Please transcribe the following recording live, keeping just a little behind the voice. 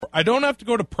I don't have to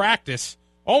go to practice.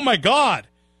 Oh, my God.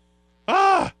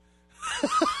 Ah.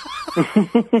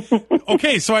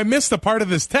 Okay, so I missed a part of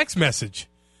this text message.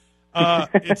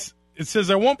 It says,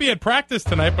 I won't be at practice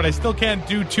tonight, but I still can't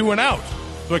do 2 and out.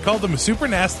 So I called him a super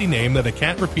nasty name that I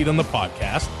can't repeat on the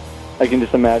podcast. I can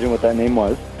just imagine what that name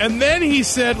was. And then he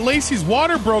said, Lacey's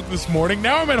water broke this morning.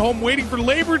 Now I'm at home waiting for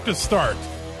labor to start.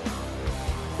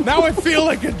 Now I feel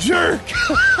like a jerk.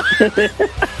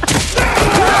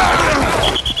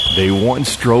 They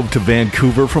once drove to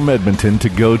Vancouver from Edmonton to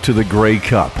go to the Grey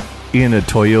Cup in a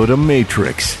Toyota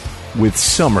Matrix with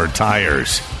summer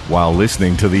tires while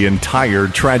listening to the entire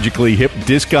Tragically Hip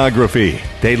discography.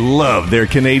 They love their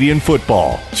Canadian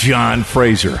football. John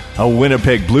Fraser, a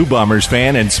Winnipeg Blue Bombers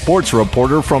fan and sports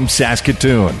reporter from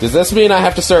Saskatoon. Does this mean I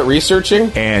have to start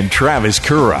researching? And Travis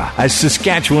Currah, a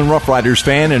Saskatchewan Roughriders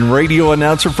fan and radio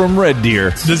announcer from Red Deer.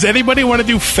 Does anybody want to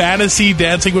do fantasy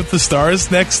Dancing with the Stars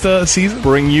next season?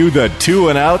 Bring you the 2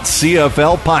 and Out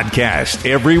CFL Podcast.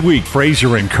 Every week,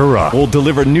 Fraser and Currah will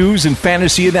deliver news and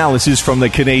fantasy analysis from the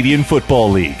Canadian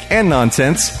Football League. And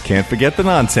nonsense. Can't forget the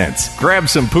nonsense. Grab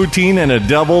some poutine and a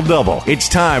double-double. It's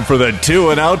time for the 2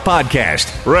 and Out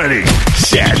Podcast. Ready,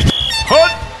 set,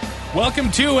 hut! Welcome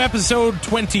to episode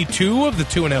 22 of the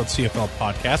 2 and Out CFL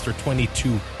Podcast, or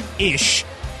 22-ish,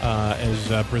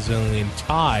 as Brazilian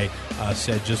Ty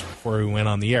said just before we went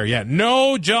on the air. Yeah,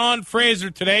 no John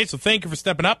Fraser today, so thank you for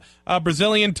stepping up.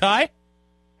 Brazilian Ty?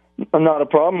 Not a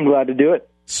problem. I'm glad to do it.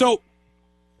 So,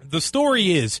 the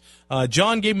story is,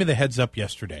 John gave me the heads up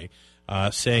yesterday,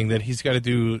 saying that he's got to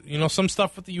do, some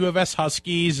stuff with the U of S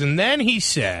Huskies, and then he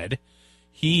said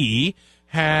he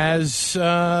has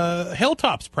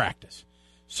Hilltops practice.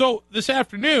 So this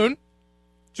afternoon,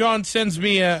 John sends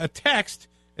me a text,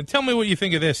 and tell me what you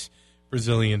think of this,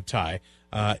 Brazilian Ty.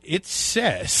 It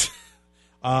says,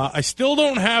 I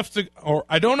don't have to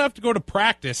go to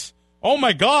practice. Oh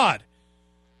my God.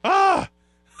 Ah.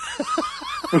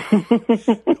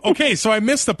 Okay, so I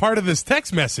missed a part of this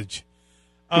text message.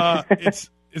 It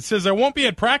says, I won't be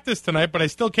at practice tonight, but I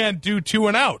still can't do 2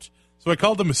 and out. So I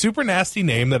called him a super nasty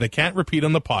name that I can't repeat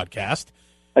on the podcast.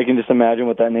 I can just imagine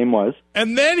what that name was.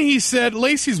 And then he said,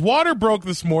 Lacey's water broke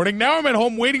this morning. Now I'm at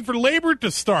home waiting for labor to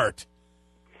start.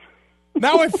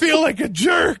 Now I feel like a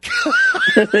jerk.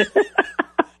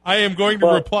 I am going to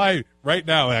reply right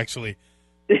now, actually.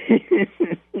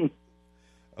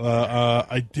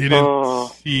 I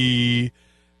didn't see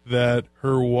that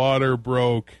her water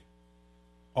broke,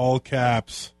 all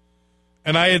caps.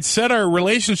 And I had set our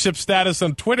relationship status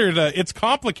on Twitter to it's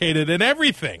complicated and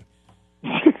everything.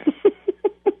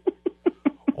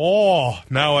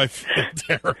 Now I feel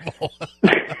terrible.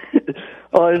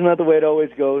 Isn't that the way it always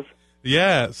goes?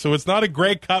 Yeah, so it's not a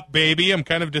Grey Cup baby. I'm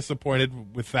kind of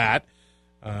disappointed with that.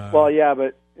 Yeah,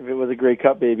 but if it was a Grey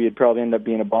Cup baby, it'd probably end up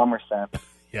being a Bombers fan.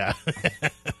 Yeah.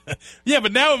 Yeah,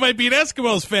 but now it might be an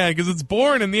Eskimos fan because it's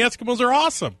born and the Eskimos are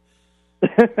awesome.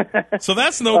 So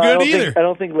that's no good either. I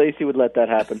don't think Lacey would let that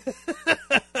happen.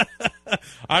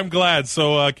 I'm glad.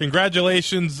 So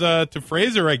congratulations to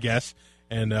Fraser, I guess.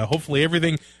 And hopefully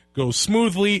everything goes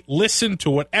smoothly. Listen to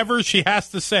whatever she has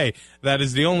to say. That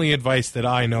is the only advice that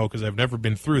I know because I've never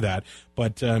been through that.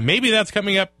 But maybe that's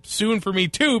coming up soon for me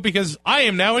too because I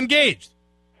am now engaged.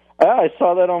 I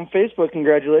saw that on Facebook.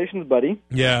 Congratulations, buddy.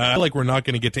 Yeah, I feel like we're not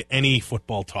going to get to any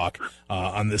football talk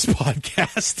on this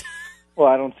podcast. Well,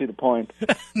 I don't see the point.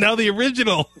 Now, the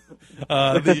original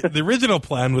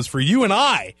plan was for you and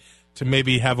I to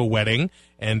maybe have a wedding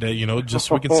and, just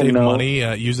so we can save money,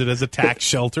 use it as a tax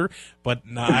shelter. But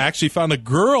I actually found a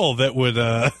girl that would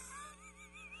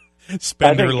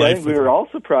spend her life. I think we were all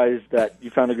surprised that you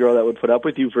found a girl that would put up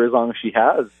with you for as long as she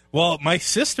has. Well, my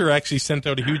sister actually sent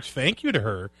out a huge thank you to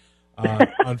her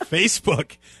on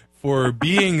Facebook for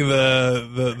being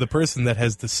the person that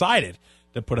has decided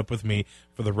to put up with me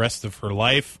for the rest of her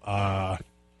life,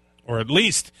 or at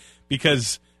least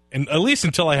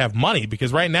until I have money.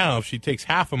 Because right now, if she takes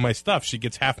half of my stuff, she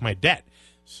gets half my debt.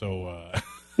 So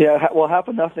yeah, well, half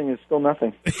of nothing is still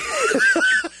nothing.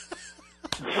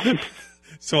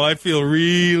 So I feel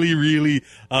really, really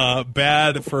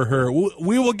bad for her.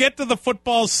 We will get to the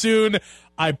football soon,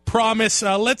 I promise.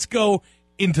 Let's go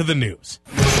into the news.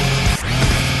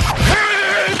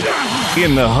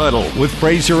 In the Huddle with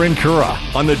Fraser and Currah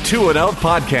on the 2 and Out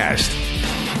Podcast.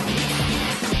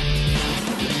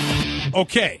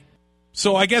 Okay,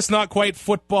 so I guess not quite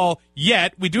football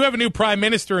yet. We do have a new prime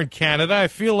minister in Canada. I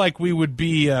feel like we would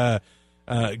be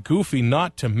goofy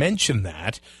not to mention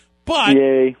that. But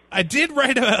yay. I did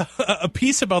write a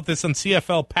piece about this on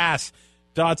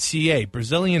CFLpass.ca.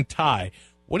 Brazilian Ty,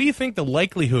 what do you think the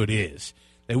likelihood is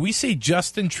that we say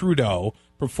Justin Trudeau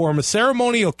perform a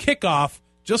ceremonial kickoff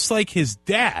just like his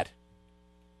dad?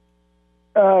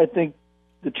 I think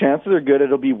the chances are good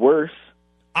it'll be worse.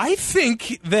 I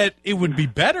think that it would be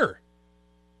better.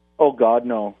 Oh, God,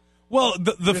 no. Well,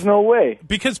 there's no way.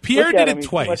 Because Pierre did it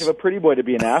twice. He's too much of a pretty boy to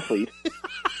be an athlete.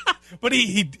 But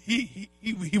he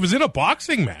was in a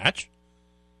boxing match.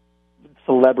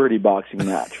 Celebrity boxing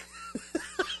match.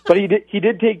 But he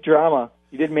did take drama.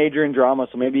 He did major in drama,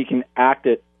 so maybe he can act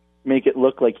it, make it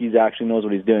look like he actually knows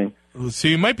what he's doing. So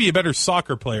he might be a better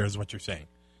soccer player, is what you're saying.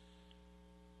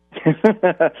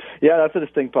 Yeah, that's a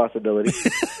distinct possibility.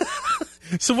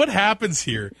 So what happens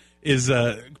here is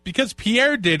because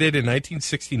Pierre did it in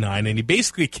 1969, and he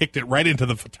basically kicked it right into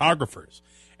the photographers.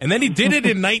 And then he did it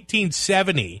in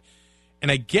 1970,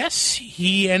 and I guess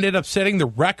he ended up setting the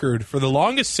record for the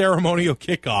longest ceremonial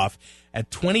kickoff at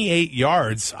 28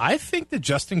 yards. I think that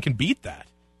Justin can beat that.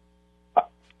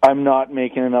 I'm not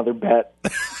making another bet.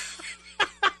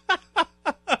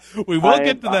 We will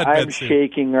get to that bet I'm soon.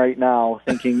 shaking right now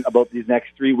thinking about these next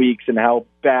 3 weeks and how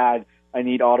bad I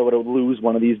need Ottawa to lose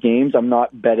one of these games. I'm not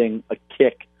betting a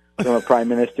kick from a prime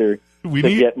minister to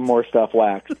get more stuff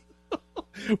waxed.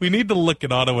 We need to look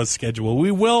at Ottawa's schedule.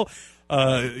 We will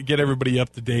get everybody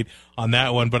up to date on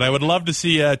that one, but I would love to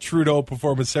see Trudeau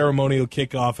perform a ceremonial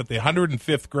kickoff at the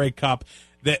 105th Grey Cup,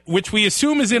 which we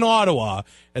assume is in Ottawa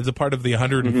as a part of the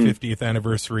 150th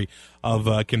anniversary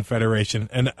of Confederation.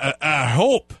 And I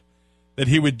hope that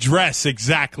he would dress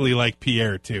exactly like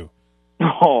Pierre, too.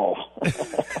 Oh.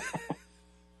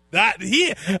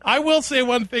 I will say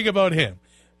one thing about him.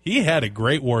 He had a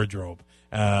great wardrobe.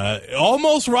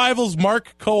 Almost rivals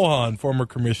Mark Cohan, former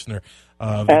commissioner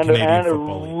of the Canadian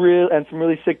Football League. And some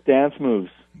really sick dance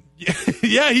moves.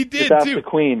 Yeah, he did, that's too. The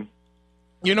Queen.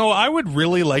 You know, I would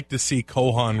really like to see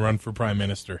Cohan run for prime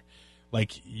minister.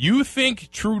 Like, you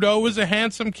think Trudeau is a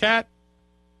handsome cat?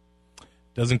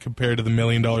 Doesn't compare to the $1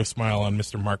 million smile on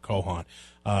Mr. Mark Cohan.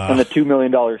 And the $2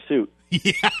 million suit.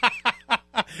 Yeah.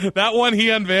 That one he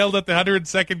unveiled at the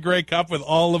 102nd Grey Cup with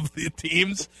all of the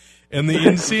teams and the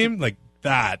inseam. Like,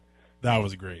 that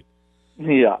was great.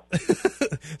 Yeah.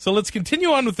 So let's continue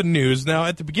on with the news. Now,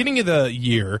 at the beginning of the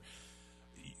year,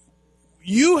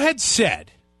 you had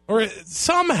said, or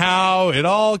somehow it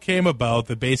all came about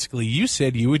that basically you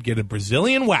said you would get a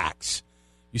Brazilian wax.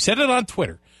 You said it on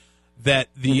Twitter that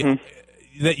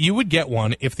that you would get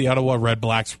one if the Ottawa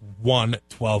Redblacks won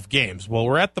 12 games. Well,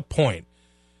 we're at the point.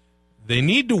 They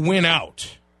need to win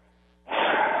out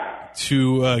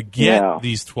to get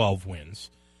these 12 wins.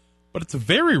 But it's a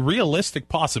very realistic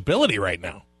possibility right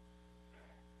now.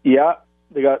 Yeah.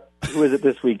 They got, who is it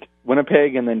this week?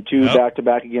 Winnipeg and then 2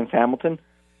 back-to-back against Hamilton.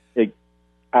 You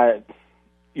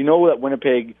know that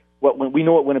Winnipeg, we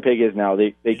know what Winnipeg is now.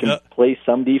 They can play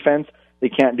some defense. They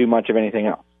can't do much of anything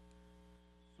else.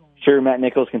 Sure, Matt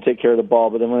Nichols can take care of the ball,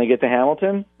 but then when they get to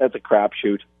Hamilton, that's a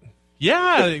crapshoot.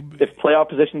 Yeah. If playoff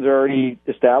positions are already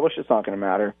established, it's not going to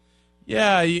matter.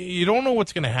 Yeah, you don't know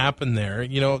what's going to happen there,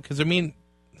 because, I mean,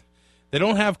 they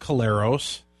don't have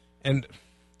Caleros, and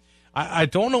I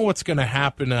don't know what's going to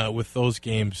happen with those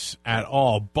games at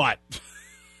all, but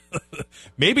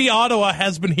maybe Ottawa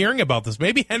has been hearing about this.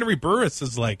 Maybe Henry Burris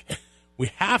is like, we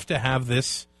have to have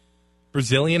this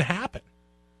Brazilian happen.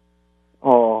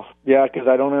 Oh, yeah, because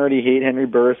I don't already hate Henry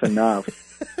Burris enough.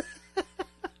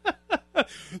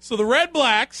 So the Red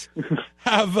Blacks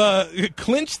have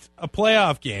clinched a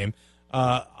playoff game.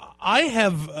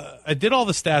 I did all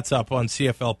the stats up on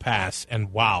CFL Pass,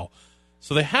 and wow.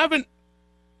 So they haven't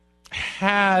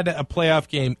had a playoff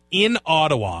game in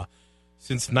Ottawa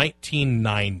since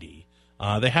 1990.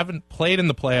 They haven't played in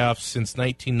the playoffs since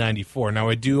 1994. Now,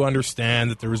 I do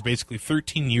understand that there was basically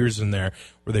 13 years in there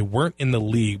where they weren't in the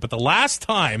league. But the last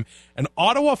time an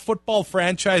Ottawa football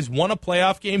franchise won a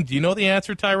playoff game, do you know the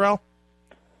answer, Tyrell?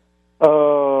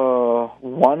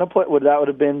 That would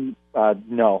have been,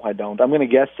 no, I don't. I'm going to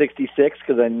guess 66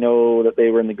 because I know that they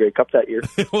were in the Grey Cup that year.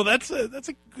 Well, that's a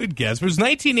good guess. It was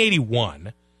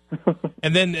 1981.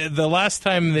 And then the last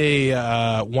time they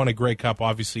won a Grey Cup,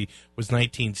 obviously, was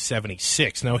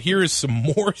 1976. Now, here is some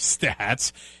more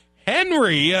stats.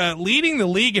 Henry leading the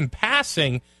league in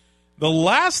passing. The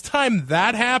last time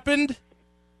that happened,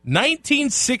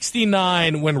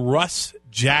 1969, when Russ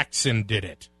Jackson did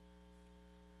it.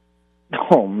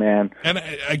 Oh, man. And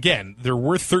again, there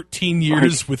were 13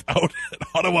 years without an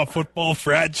Ottawa football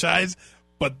franchise,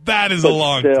 but that is a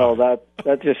long time.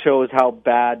 That just shows how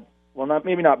bad, well,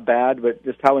 maybe not bad, but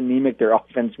just how anemic their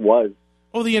offense was.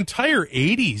 Oh, the entire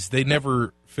 80s, they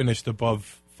never finished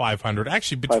above 500.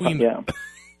 Actually, between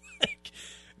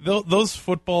those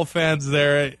football fans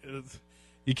there,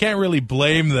 you can't really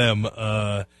blame them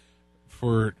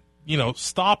for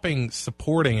stopping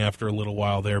supporting after a little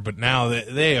while there, but now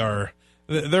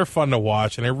they're fun to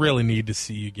watch, and I really need to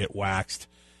see you get waxed.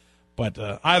 But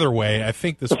either way, I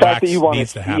think this wax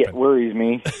needs to happen. It worries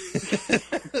me.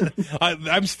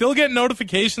 I'm still getting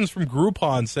notifications from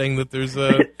Groupon saying that there's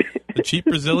the cheap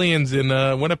Brazilians in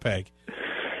Winnipeg.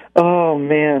 Oh,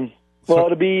 man. Well,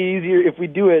 it'll be easier. If we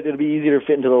do it, it'll be easier to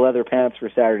fit into the leather pants for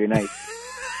Saturday night.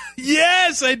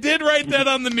 Yes, I did write that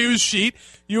on the news sheet.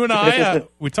 You and I,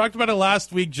 we talked about it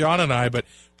last week, John and I, but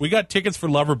we got tickets for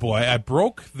Loverboy. I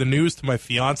broke the news to my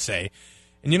fiance,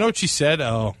 and you know what she said?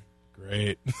 Oh,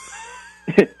 great.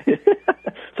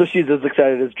 So she's as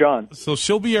excited as John. So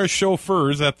she'll be our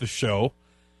chauffeurs at the show.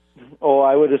 Oh,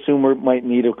 I would assume we might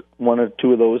need one or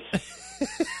two of those.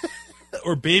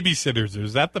 Or babysitters.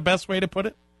 Is that the best way to put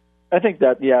it? I think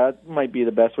that, it might be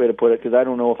the best way to put it, because I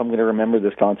don't know if I'm going to remember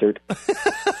this concert.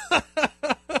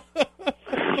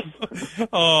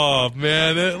 Oh,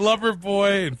 man.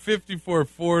 Loverboy and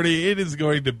 5440. It is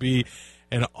going to be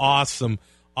an awesome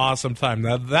time.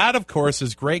 Now, that, of course,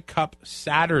 is Grey Cup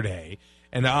Saturday.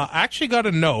 And I actually got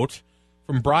a note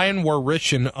from Brian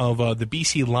Warishin of the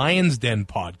BC Lions Den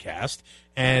podcast.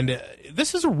 And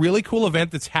this is a really cool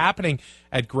event that's happening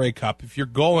at Grey Cup. If you're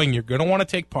going to want to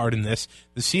take part in this.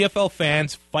 The CFL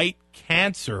Fans Fight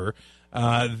Cancer.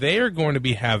 They are going to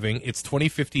be having its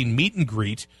 2015 meet and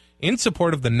greet in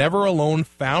support of the Never Alone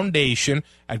Foundation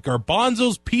at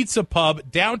Garbanzo's Pizza Pub,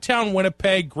 downtown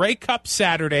Winnipeg, Grey Cup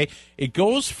Saturday. It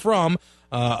goes from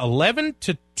 11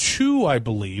 to 2, I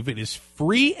believe. It is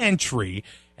free entry.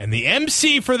 And the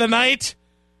MC for the night,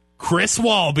 Chris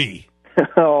Walby.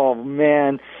 Oh,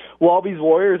 man. Walby's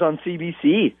Warriors on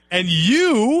CBC. And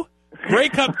you, Grey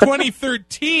Cup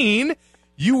 2013,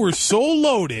 you were so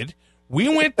loaded. We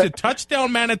went to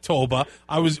Touchdown Manitoba.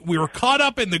 We were caught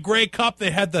up in the Grey Cup.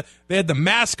 They had the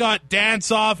mascot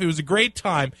dance off. It was a great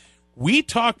time. We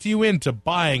talked you into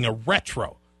buying a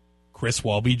retro Chris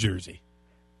Walby jersey,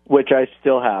 which I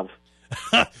still have.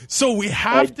 So we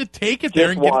have to take it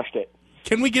there and washed it.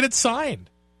 Can we get it signed?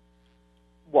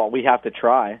 Well, we have to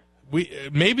try.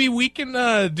 Maybe we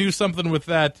can do something with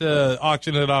that.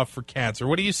 Auction it off for cancer.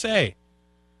 What do you say?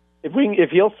 If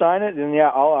he'll sign it, then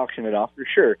I'll auction it off for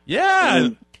sure. Yeah,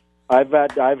 I've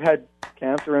had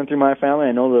cancer run through my family.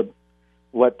 I know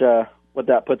what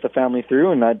that puts a family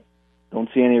through, and I don't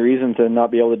see any reason to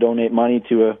not be able to donate money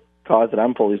to a cause that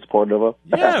I'm fully supportive of.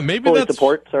 Yeah, maybe fully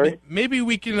support. Sorry. Maybe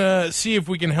we can see if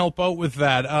we can help out with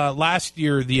that. Last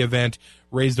year, the event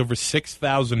raised over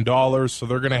 $6,000, so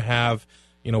they're going to have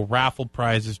raffle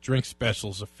prizes, drink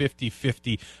specials, a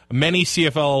 50-50. Many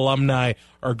CFL alumni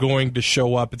are going to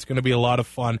show up. It's going to be a lot of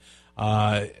fun.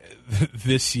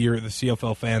 This year, the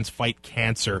CFL Fans Fight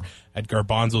Cancer at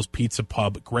Garbanzo's Pizza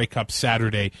Pub, Grey Cup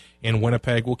Saturday in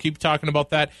Winnipeg. We'll keep talking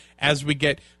about that as we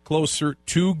get closer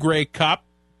to Grey Cup.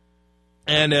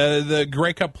 And the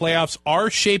Grey Cup playoffs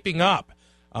are shaping up.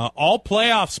 All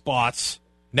playoff spots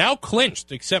now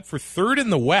clinched except for third in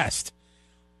the West.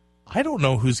 I don't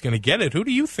know who's going to get it. Who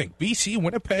do you think? BC,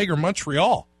 Winnipeg, or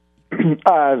Montreal?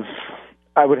 I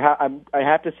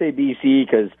have to say BC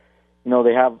because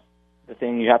they have the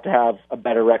thing. You have to have a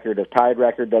better record. A tied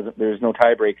record there's no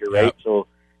tiebreaker, right? Yep. So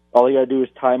all you got to do is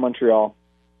tie Montreal,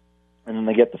 and then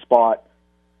they get the spot.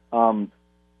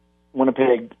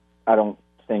 Winnipeg, I don't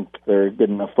think they're a good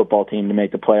enough football team to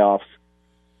make the playoffs.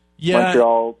 Yeah.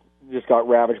 Montreal just got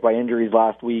ravaged by injuries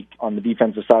last week on the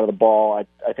defensive side of the ball.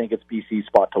 I think it's BC's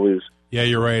spot to lose. Yeah,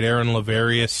 you're right. Aaron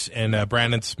Laverius and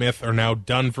Brandon Smith are now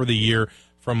done for the year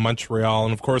from Montreal.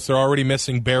 And, of course, they're already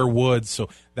missing Bear Woods, so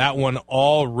that one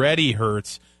already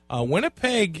hurts.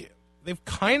 Winnipeg, they've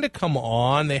kind of come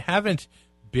on. They haven't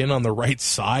been on the right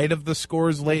side of the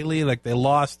scores lately. Like they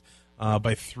lost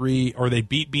by 3, or they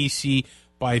beat BC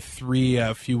by 3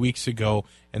 a few weeks ago,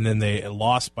 and then they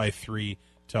lost by 3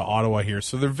 to Ottawa here.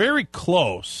 So they're very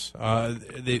close.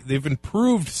 They've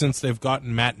improved since they've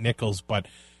gotten Matt Nichols, but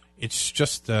it's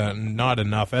just not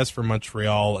enough. As for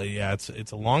Montreal, it's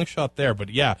a long shot there. But,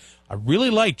 yeah, I really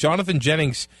like Jonathan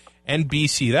Jennings and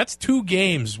BC. That's 2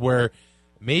 games where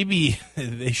maybe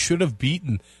they should have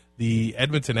beaten the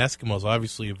Edmonton Eskimos,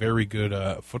 obviously a very good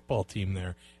football team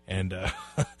there. And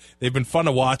they've been fun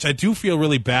to watch. I do feel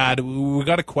really bad. We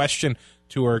got a question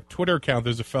to our Twitter account.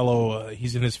 There's a fellow,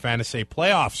 he's in his fantasy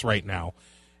playoffs right now,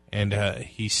 and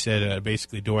he said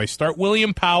basically, do I start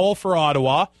William Powell for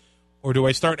Ottawa, or do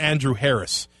I start Andrew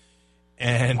Harris?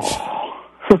 And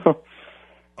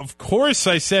of course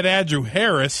I said Andrew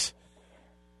Harris,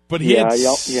 but he had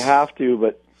you have to,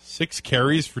 but 6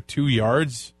 carries for 2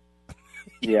 yards.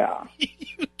 Yeah.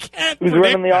 You can't. Who's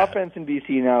running the offense in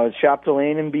BC now? Is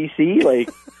Chapdelaine in BC? Like,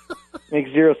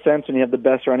 Makes zero sense when you have the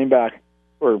best running back,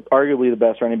 or arguably the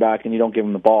best running back, and you don't give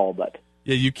him the ball. But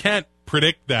yeah, you can't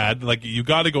predict that. Like, you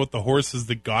got to go with the horses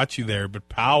that got you there. But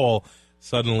Powell,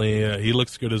 suddenly, he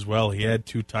looks good as well. He had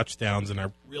 2 touchdowns, and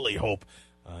I really hope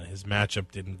his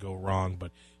matchup didn't go wrong.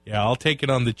 But, yeah, I'll take it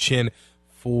on the chin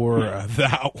for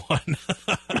that one.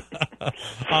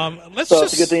 It's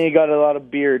a good thing you got a lot of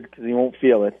beard because you won't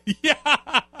feel it.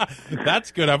 Yeah,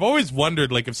 that's good. I've always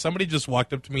wondered, like, if somebody just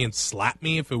walked up to me and slapped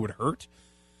me, if it would hurt.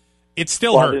 It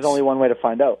still hurts. There's only one way to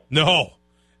find out. No.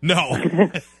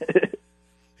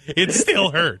 It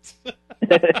still hurts.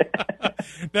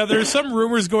 Now, there's some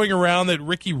rumors going around that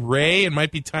Ricky Ray, it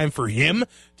might be time for him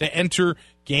to enter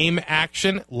game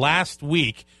action. Last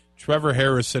week, Trevor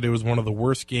Harris said it was one of the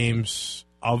worst games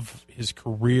of his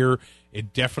career.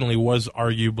 It definitely was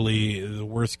arguably the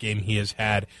worst game he has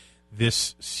had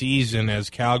this season, as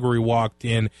Calgary walked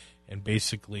in and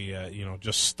basically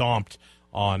just stomped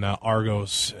on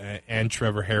Argos and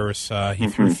Trevor Harris. He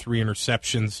threw 3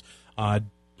 interceptions.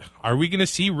 Are we going to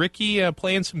see Ricky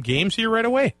playing some games here right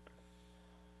away?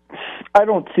 I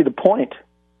don't see the point.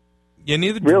 Yeah,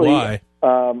 neither do I.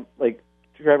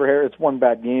 Trevor Harris, one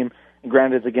bad game, and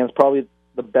granted, it's against probably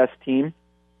the best team.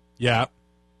 Yeah.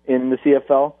 In the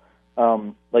CFL.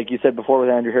 Like you said before with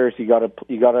Andrew Harris, you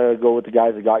gotta go with the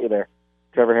guys that got you there.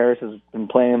 Trevor Harris has been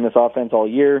playing this offense all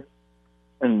year,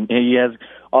 and he has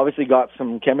obviously got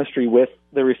some chemistry with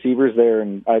the receivers there.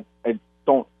 And I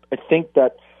think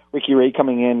that Ricky Ray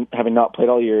coming in, having not played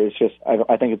all year, is just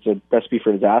I think it's a recipe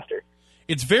for disaster.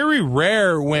 It's very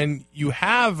rare when you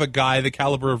have a guy the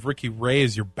caliber of Ricky Ray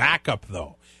as your backup,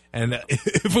 though. And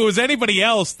if it was anybody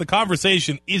else, the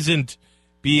conversation isn't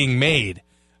being made.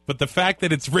 But the fact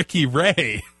that it's Ricky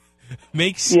Ray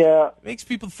makes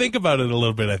people think about it a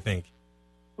little bit, I think.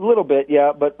 A little bit,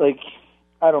 yeah. But,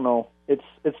 I don't know. It's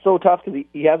so tough because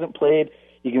he hasn't played.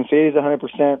 You can say he's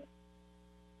 100%.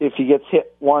 If he gets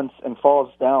hit once and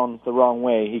falls down the wrong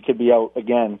way, he could be out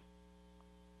again.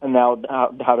 And now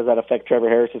how does that affect Trevor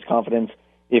Harris's confidence?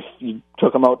 If you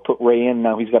took him out, put Ray in,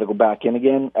 now he's got to go back in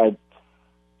again.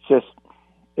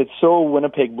 It's so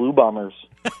Winnipeg Blue Bombers.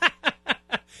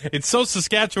 It's so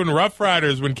Saskatchewan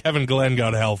Roughriders when Kevin Glenn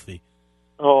got healthy.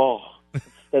 Oh,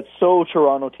 that's so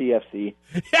Toronto TFC.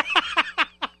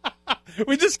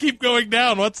 We just keep going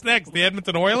down. What's next? The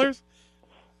Edmonton Oilers?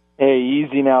 Hey,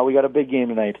 easy now. We got a big game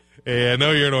tonight. Hey, I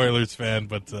know you're an Oilers fan,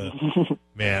 but,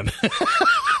 man.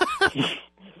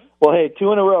 Well, hey,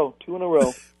 2 in a row.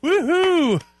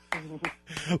 Woohoo!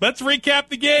 Let's recap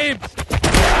the game.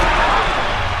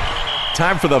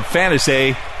 Time for the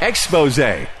Fantasy Expose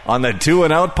on the 2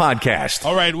 and Out podcast.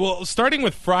 All right, well, starting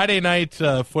with Friday night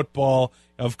football,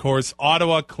 of course,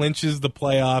 Ottawa clinches the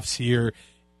playoffs here.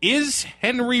 Is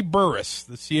Henry Burris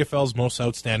the CFL's most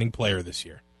outstanding player this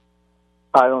year?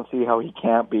 I don't see how he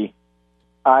can't be.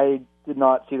 I did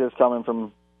not see this coming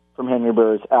from Henry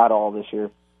Burris at all this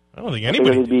year. I don't think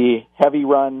anybody did. It'd be heavy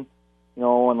run, and a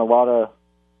lot of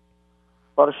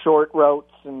short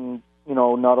routes, and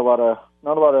not a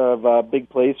lot of big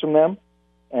plays from them.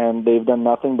 And they've done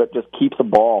nothing but just keep the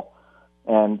ball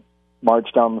and march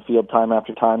down the field time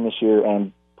after time this year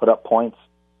and put up points.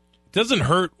 It doesn't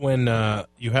hurt when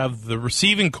you have the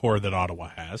receiving core that Ottawa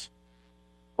has.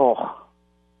 Oh,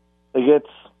 it's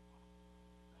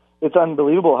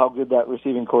unbelievable how good that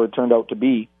receiving core turned out to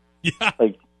be. Yeah.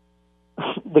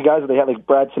 The guys that they had, like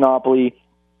Brad Sinopoli,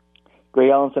 Gray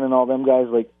Ellenson, and all them guys,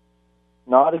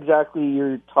 not exactly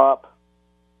your top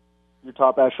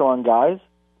echelon guys,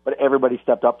 but everybody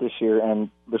stepped up this year,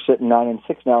 and they're sitting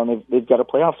 9-6 now, and they've got a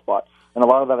playoff spot. And a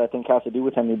lot of that, I think, has to do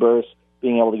with Henry Burris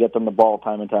being able to get them the ball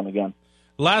time and time again.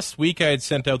 Last week, I had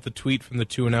sent out the tweet from the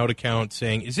 2 and Out account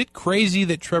saying, "Is it crazy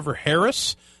that Trevor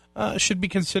Harris should be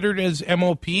considered as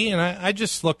MOP?" And I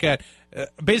just look at,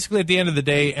 basically at the end of the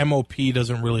day, MOP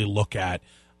doesn't really look at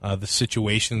the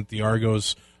situation that the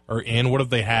Argos are in. What have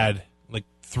they had,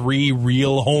 3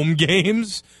 real home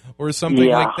games or something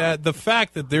like that? The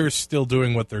fact that they're still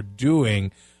doing what they're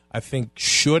doing, I think,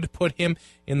 should put him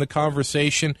in the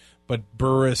conversation. But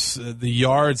Burris, the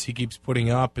yards he keeps putting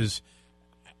up is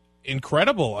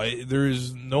incredible.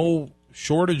 There's no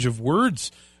shortage of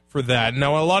words for that.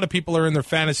 Now, a lot of people are in their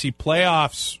fantasy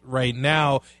playoffs right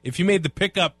now. If you made the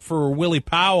pickup for Willie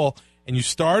Powell and you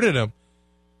started him,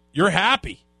 you're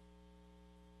happy.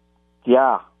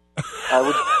 Yeah.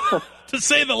 I would, to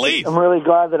say the least. I'm really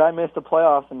glad that I missed the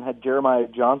playoffs and had Jeremiah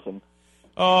Johnson.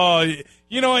 Oh,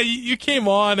 you came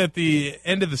on at the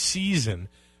end of the season,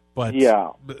 but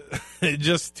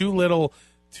just too little,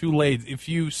 too late. If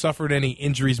you suffered any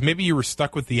injuries, maybe you were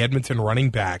stuck with the Edmonton running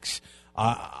backs.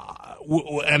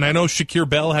 And I know Shakir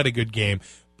Bell had a good game,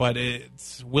 but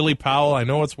it's Willie Powell. I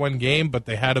know it's one game, but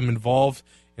they had him involved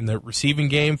in the receiving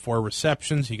game, 4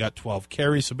 receptions. He got 12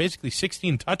 carries, so basically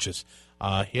 16 touches.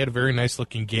 He had a very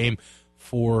nice-looking game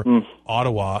for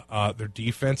Ottawa. Their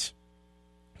defense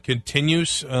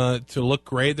continues to look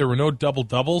great. There were no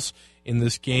double-doubles in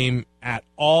this game at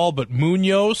all, but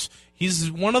Munoz,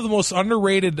 he's one of the most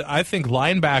underrated, I think,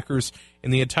 linebackers in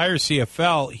the entire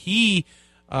CFL. He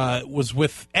was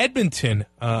with Edmonton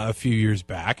a few years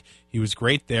back. He was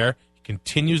great there. He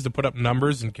continues to put up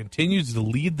numbers and continues to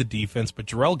lead the defense, but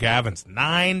Jarrell Gavin's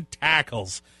 9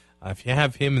 tackles. If you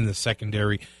have him in the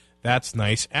secondary, that's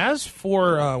nice. As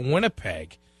for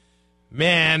Winnipeg,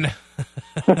 man,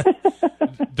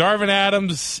 Darvin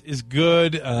Adams is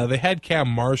good. They had Cam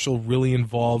Marshall really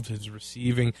involved. His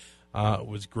receiving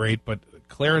was great, but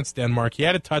Clarence Denmark, he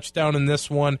had a touchdown in this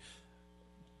one.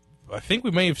 I think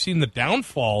we may have seen the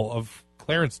downfall of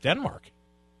Clarence Denmark.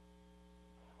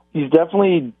 He's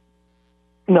definitely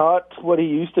not what he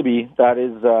used to be. That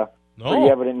is pretty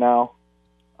evident now.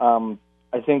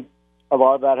 I think a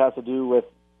lot of that has to do with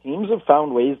teams have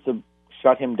found ways to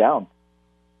shut him down,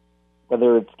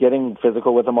 whether it's getting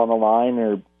physical with him on the line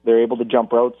or they're able to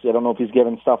jump routes. I don't know if he's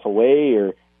giving stuff away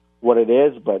or what it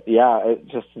is, but yeah, it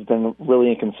just has been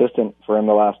really inconsistent for him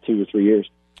the last 2 or 3 years.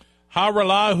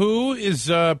 Haralahu is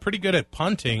pretty good at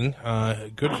punting.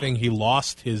 Good thing he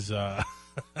lost his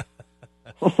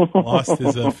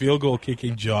field goal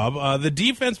kicking job. The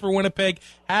defense for Winnipeg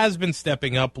has been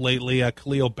stepping up lately.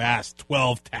 Khalil Bass,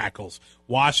 12 tackles.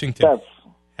 Washington.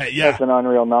 That's an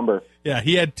unreal number. Yeah,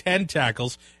 he had 10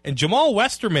 tackles. And Jamal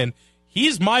Westerman,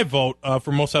 he's my vote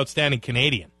for most outstanding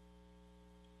Canadian.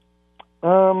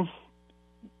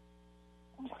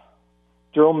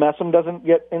 Jerome Messam doesn't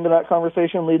get into that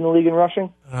conversation, leading the league in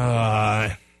rushing?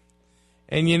 And,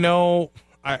 you know,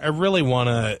 I really want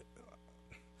to...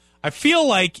 I feel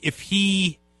like if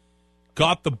he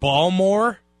got the ball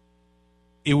more,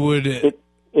 it would... It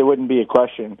wouldn't be a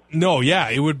question. No, yeah,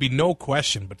 it would be no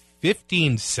question. But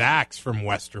 15 sacks from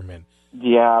Westerman.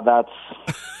 Yeah,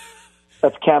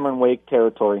 that's Cameron Wake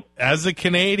territory. As a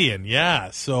Canadian, yeah.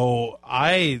 So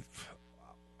I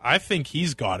think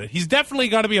he's got it. He's definitely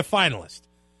got to be a finalist.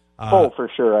 For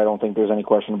sure. I don't think there's any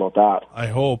question about that. I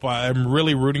hope. I'm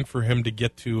really rooting for him to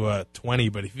get to 20.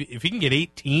 But if he can get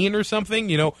 18 or something,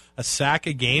 you know, a sack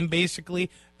a game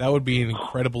basically, that would be an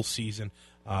incredible season.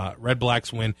 Red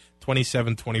Blacks win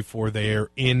 27-24. They are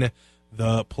in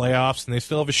the playoffs, and they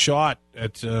still have a shot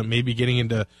at maybe getting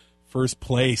into first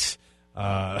place.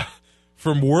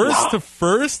 From worst to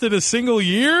first in a single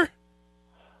year?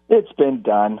 It's been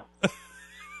done.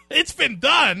 It's been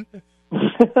done?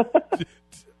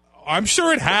 I'm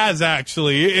sure it has,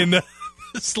 actually, in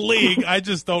this league. I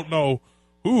just don't know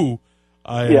who.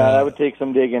 That would take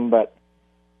some digging, but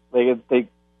they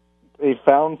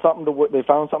found something they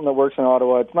found something that works in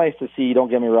Ottawa. It's nice to see. Don't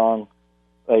get me wrong.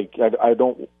 Like I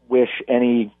don't wish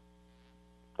any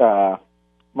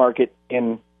market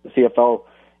in the CFL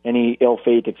any ill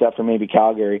fate, except for maybe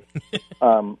Calgary.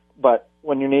 But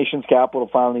when your nation's capital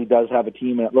finally does have a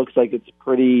team, and it looks like it's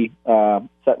pretty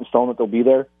set in stone that they'll be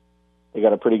there. They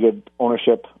got a pretty good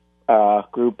ownership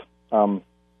group.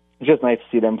 It's just nice to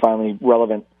see them finally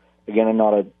relevant again and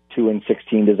not a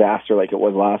 2-16 disaster like it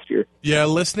was last year. Yeah,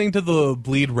 listening to the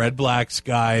Bleed Red Blacks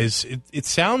guys, it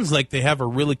sounds like they have a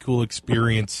really cool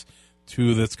experience,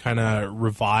 too, that's kind of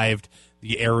revived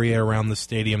the area around the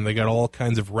stadium. They got all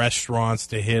kinds of restaurants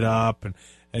to hit up, and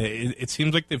it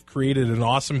seems like they've created an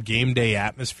awesome game day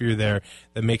atmosphere there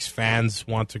that makes fans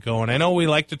want to go. And I know we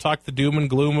like to talk the doom and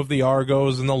gloom of the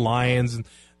Argos and the Lions and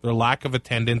their lack of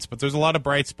attendance, but there's a lot of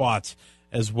bright spots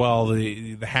as well.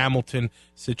 The Hamilton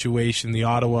situation, the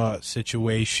Ottawa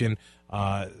situation,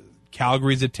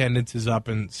 Calgary's attendance is up,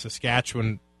 and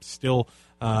Saskatchewan still...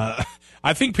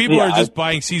 I think people are just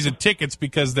buying season tickets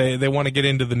because they want to get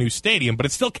into the new stadium, but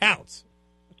it still counts.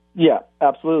 Yeah,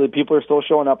 absolutely. People are still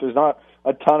showing up. There's not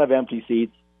a ton of empty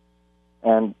seats,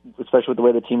 and especially with the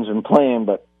way the team's been playing.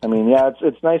 But I mean, yeah,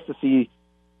 it's nice to see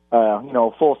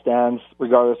full stands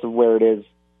regardless of where it is.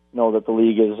 Know that the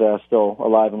league is still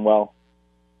alive and well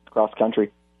across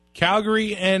country.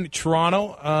 Calgary and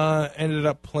Toronto ended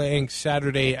up playing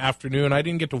Saturday afternoon. I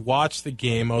didn't get to watch the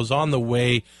game. I was on the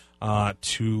way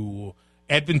to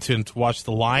Edmonton to watch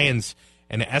the Lions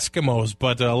and Eskimos,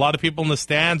 but a lot of people in the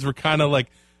stands were kind of like,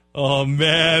 oh,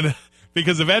 man,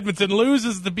 because if Edmonton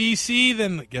loses the BC,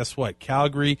 then guess what?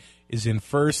 Calgary is in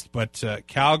first, but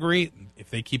Calgary, if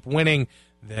they keep winning,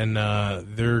 then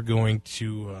they're going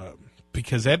to,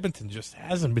 because Edmonton just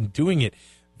hasn't been doing it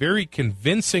very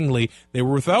convincingly. They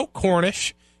were without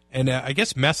Cornish, and I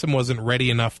guess Messam wasn't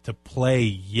ready enough to play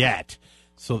yet.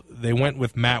 So they went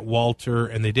with Matt Walter,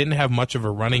 and they didn't have much of a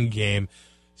running game.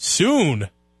 Soon,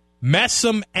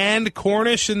 Messam and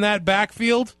Cornish in that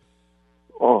backfield?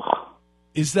 Oh.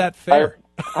 Is that fair?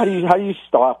 How do you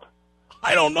stop?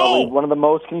 I don't know. Probably one of the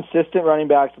most consistent running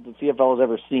backs that the CFL has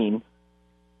ever seen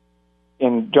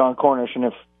in John Cornish, and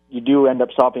if you do end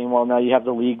up stopping him, well, now you have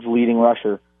the league's leading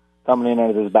rusher coming in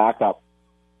as his backup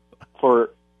for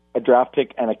a draft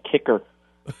pick and a kicker.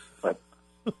 But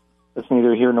it's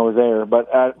neither here nor there. But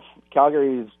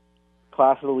Calgary's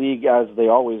class of the league, as they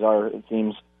always are, it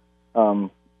seems,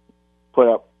 put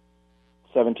up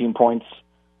 17 points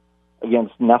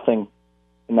against nothing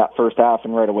in that first half,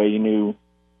 and right away you knew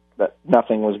that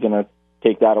nothing was going to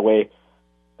take that away.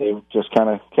 They've just kind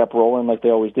of kept rolling like they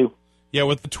always do. Yeah,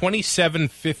 with the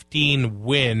 27-15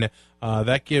 win,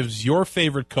 that gives your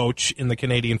favorite coach in the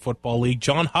Canadian Football League,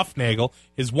 John Hufnagel,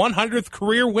 his 100th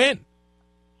career win.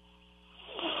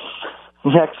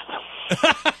 Next.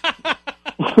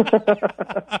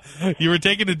 You were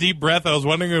taking a deep breath. I was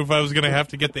wondering if I was going to have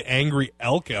to get the angry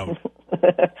elk out.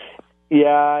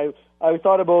 Yeah, I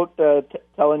thought about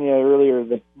telling you earlier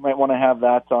that you might want to have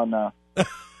that on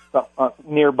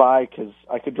nearby, because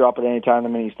I could drop it any time the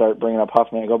minute you start bringing up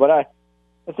Hufnagel, but I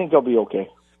think I'll be okay.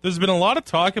 There's been a lot of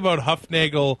talk about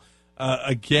Hufnagel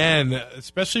again,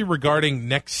 especially regarding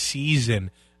next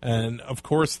season. And, of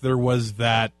course, there was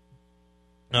that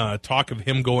talk of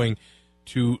him going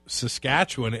to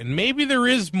Saskatchewan. And maybe there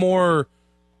is more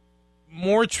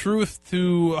truth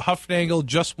to Hufnagel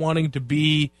just wanting to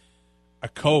be a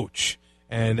coach.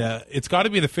 And it's got to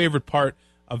be the favorite part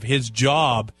of his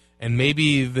job. And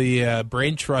maybe the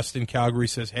brain trust in Calgary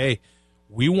says, hey,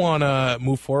 we want to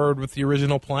move forward with the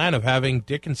original plan of having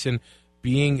Dickinson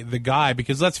being the guy.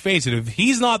 Because let's face it, if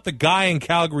he's not the guy in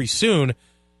Calgary soon,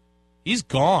 he's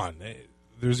gone.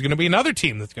 There's going to be another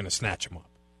team that's going to snatch him up.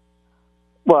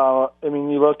 Well, I mean,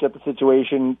 you look at the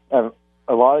situation of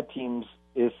a lot of teams.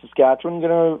 Is Saskatchewan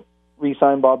going to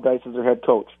re-sign Bob Dice as their head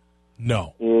coach?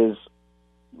 No.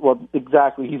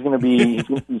 Exactly. He's going to be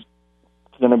he's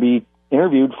going to be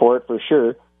interviewed for it for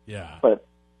sure. Yeah. But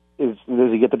does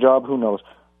he get the job? Who knows?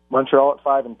 Montreal at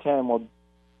 5-10. Well,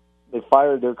 they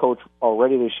fired their coach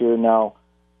already this year. Now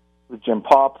with Jim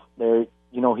Popp, he's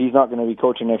not going to be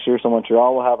coaching next year, so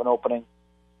Montreal will have an opening.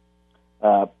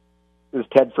 Is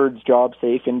Tedford's job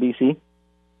safe in BC?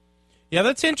 Yeah,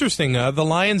 that's interesting. The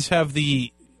Lions have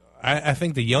I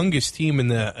think the youngest team in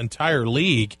the entire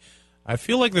league. I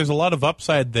feel like there's a lot of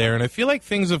upside there, and I feel like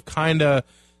things have kind of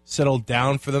settled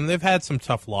down for them. They've had some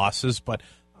tough losses, but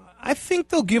I think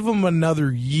they'll give them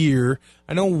another year.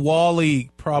 I know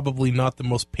Wally probably not the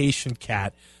most patient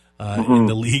cat in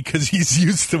the league because he's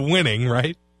used to winning,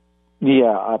 right?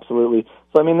 Yeah, absolutely.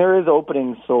 So, I mean, there is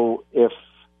openings. So if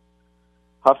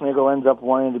Hufnagel ends up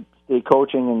wanting to stay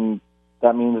coaching, and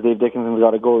that means Dave Dickinson's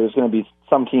got to go, there's going to be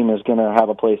some team is going to have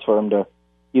a place for him to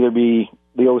either be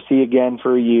the OC again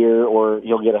for a year, or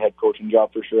he'll get a head coaching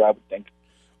job for sure, I would think.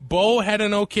 Bo had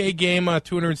an okay game,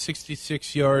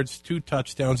 266 yards, 2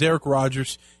 touchdowns. Eric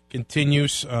Rogers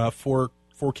continues, four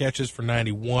catches for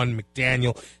 91.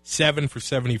 McDaniel, 7 for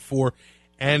 74,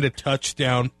 and a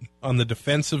touchdown on the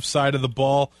defensive side of the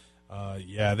ball.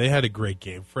 They had a great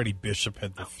game. Freddie Bishop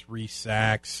had the 3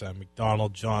 sacks.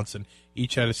 McDonald, Johnson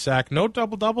each had a sack. No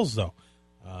double-doubles, though.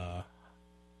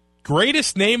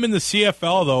 Greatest name in the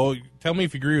CFL, though, tell me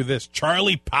if you agree with this,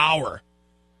 Charlie Power.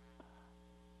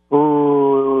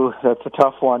 Ooh, that's a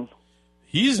tough one.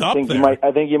 He's up there.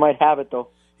 I think you might have it, though.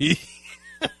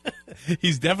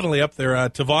 He's definitely up there.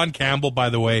 Tavon Campbell, by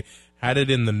the way, had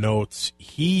it in the notes.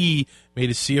 He made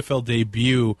his CFL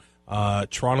debut.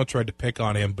 Toronto tried to pick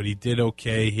on him, but he did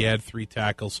okay. He had 3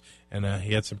 tackles, and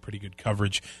he had some pretty good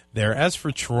coverage there. As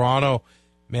for Toronto,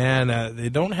 man, they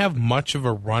don't have much of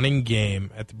a running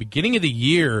game. At the beginning of the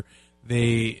year,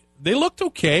 they looked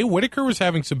okay. Whitaker was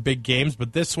having some big games,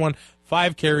 but this one,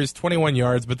 5 carries, 21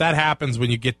 yards, but that happens when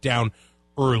you get down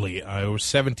early. It was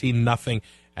 17-0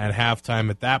 at halftime.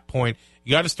 At that point,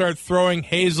 you got to start throwing.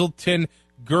 Hazelton,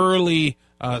 Gurley,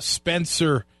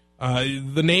 Spencer,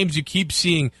 the names you keep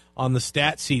seeing on the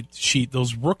stat sheet,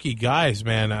 those rookie guys,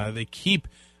 man, they keep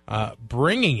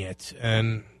bringing it.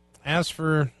 And as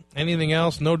for anything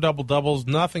else, no double-doubles,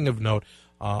 nothing of note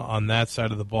on that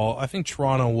side of the ball. I think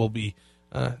Toronto will be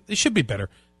they should be better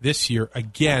this year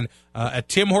again at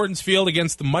Tim Hortons Field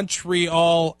against the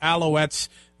Montreal Alouettes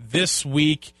this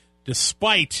week,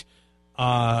 despite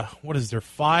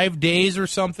 5 days or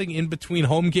something in between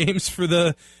home games for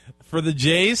the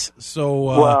Jays. So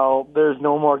well, there's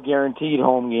no more guaranteed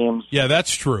home games. Yeah,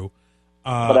 that's true.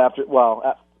 But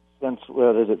since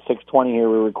what is it 6:20 here,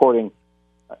 we're recording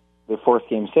the 4th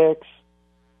game 6.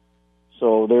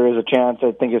 So there is a chance.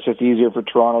 I think it's just easier for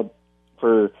Toronto,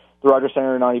 for the Rogers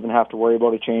Centre, not even have to worry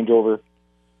about a changeover.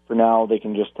 For now, they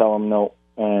can just tell them no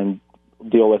and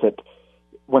deal with it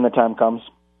when the time comes.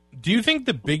 Do you think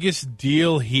the biggest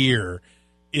deal here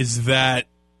is that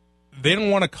they don't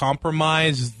want to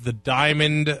compromise the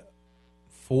diamond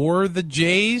for the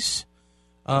Jays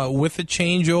with a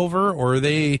changeover, or are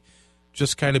they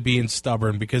just kind of being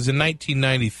stubborn? Because in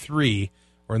 1993,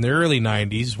 or in the early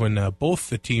 90s, when both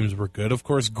the teams were good, of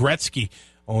course, Gretzky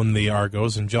owned the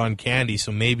Argos and John Candy,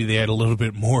 so maybe they had a little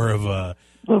bit more of a...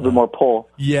 A little bit more pull.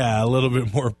 Yeah, a little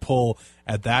bit more pull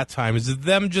at that time. Is it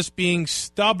them just being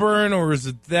stubborn, or is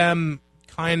it them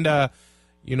kind of,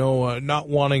 not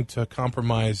wanting to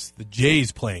compromise the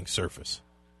Jays' playing surface?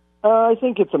 I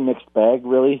think it's a mixed bag,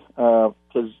 really,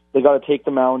 because they got to take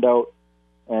the mound out,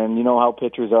 and you know how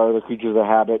pitchers are, the creatures of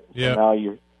habit. Yeah. Now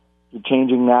you're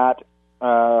changing that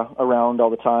around all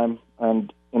the time,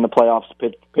 and in the playoffs,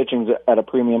 pitching's at a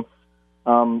premium.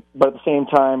 But at the same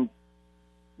time,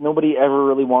 nobody ever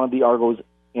really wanted the Argos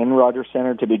in Rogers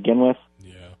Centre to begin with.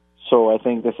 Yeah. So I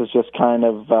think this is just kind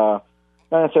of not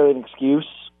necessarily an excuse,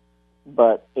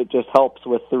 but it just helps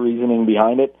with the reasoning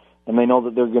behind it, and they know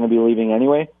that they're going to be leaving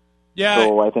anyway. Yeah.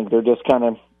 So I think they're just kind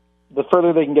of, the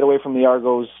further they can get away from the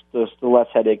Argos, the less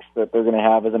headaches that they're going to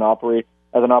have as an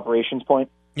operations point.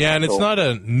 Yeah, and it's not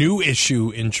a new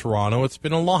issue in Toronto. It's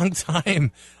been a long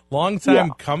time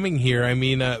coming here. I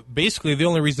mean, basically the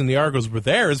only reason the Argos were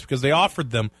there is because they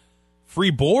offered them free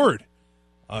board.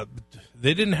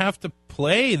 They didn't have to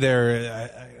play there.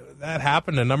 That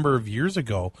happened a number of years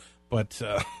ago, but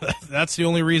that's the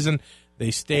only reason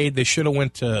they stayed. They should have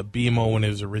went to BMO when it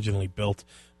was originally built,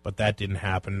 but that didn't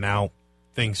happen. Now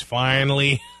things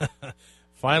finally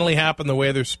happen the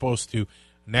way they're supposed to.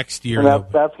 Next year, and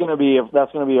that's going to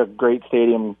be a great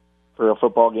stadium for a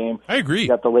football game. I agree. You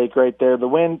got the lake right there. The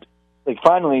wind,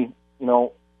 finally,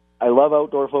 I love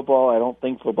outdoor football. I don't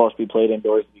think football should be played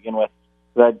indoors to begin with.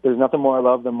 There's nothing more I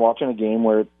love than watching a game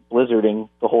where it's blizzarding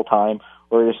the whole time,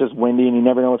 or it's just windy and you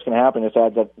never know what's going to happen. It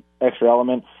adds that extra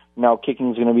element. Now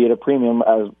kicking is going to be at a premium,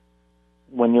 as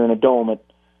when you're in a dome.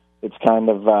 It's kind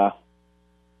of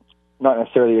not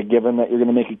necessarily a given that you're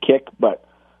going to make a kick, but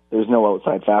there's no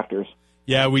outside factors.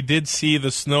 Yeah, we did see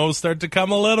the snow start to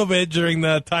come a little bit during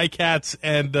the Ticats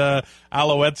and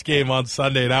Alouettes game on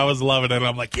Sunday, and I was loving it.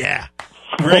 I'm like, yeah,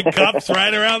 Grey Cup's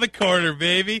right around the corner,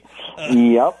 baby.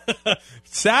 Yep.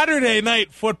 Saturday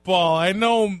night football. I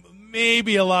know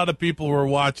maybe a lot of people were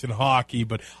watching hockey,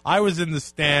 but I was in the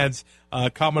stands,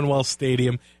 Commonwealth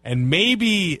Stadium, and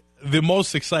maybe the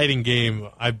most exciting game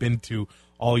I've been to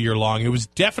all year long. It was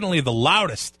definitely the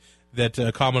loudest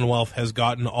that Commonwealth has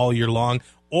gotten all year long.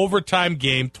 Overtime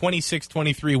game,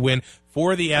 26-23 win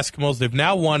for the Eskimos. They've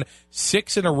now won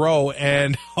 6 in a row,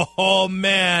 and oh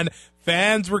man,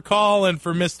 fans were calling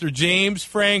for Mr. James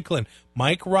Franklin.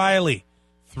 Mike Riley,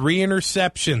 3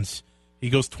 interceptions. He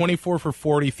goes 24 for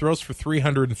 40, throws for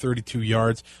 332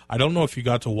 yards. I don't know if you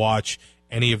got to watch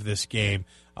any of this game.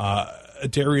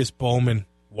 Darius Bowman,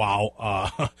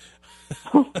 wow,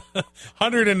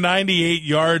 198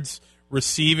 yards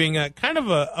receiving, kind of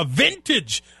a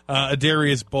vintage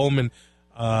Darius Bowman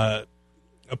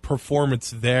a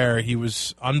performance there. He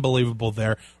was unbelievable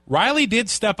there. Riley did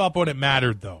step up when it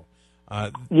mattered, though.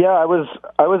 Yeah, I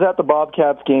was at the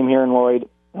Bobcats game here in Lloyd,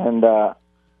 and of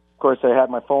course I had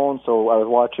my phone, so I was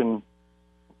watching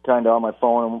kind of on my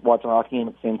phone and watching the hockey game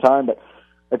at the same time. But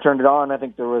I turned it on. I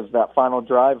think there was that final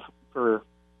drive for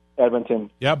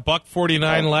Edmonton. Yeah,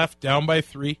 $1:49 left, down by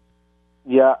 3.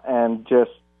 Yeah, and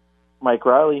just Mike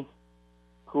Riley,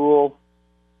 cool,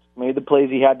 made the plays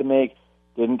he had to make,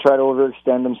 didn't try to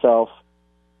overextend himself.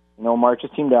 March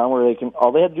his team down where they can.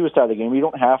 All they had to do was tie the game. You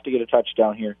don't have to get a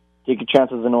touchdown here. Take your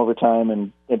chances in overtime,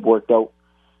 and it worked out.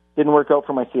 Didn't work out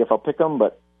for my CFL pick'em,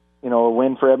 but a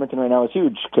win for Edmonton right now is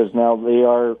huge because now they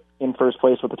are in first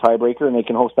place with the tiebreaker, and they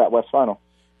can host that West Final.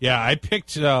 Yeah, I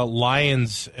picked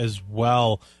Lions as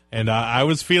well, and I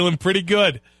was feeling pretty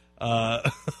good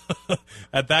at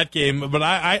that game. But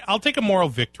I'll take a moral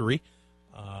victory.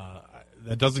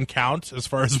 That doesn't count as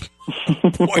far as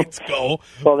points go.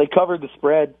 Well, they covered the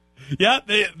spread. Yeah,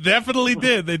 they definitely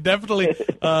did. They definitely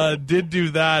did do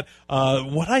that.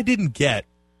 What I didn't get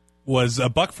was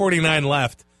 $1:49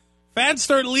 left. Fans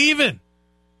start leaving.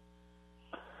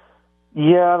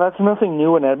 Yeah, that's nothing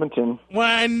new in Edmonton. Well,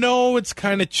 I know it's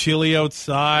kind of chilly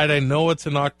outside. I know it's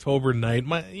an October night.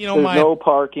 There's no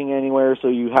parking anywhere, so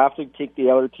you have to take the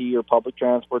LRT or public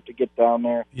transport to get down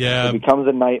there. Yeah. It becomes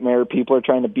a nightmare. People are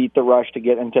trying to beat the rush to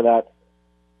get into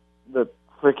the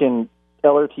freaking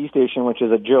LRT station, which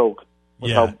is a joke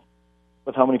with how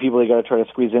with how many people they got to try to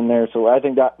squeeze in there. So I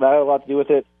think that had a lot to do with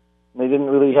it. They didn't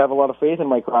really have a lot of faith in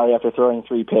Mike Riley after throwing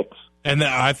 3 picks. And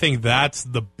I think that's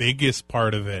the biggest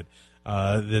part of it,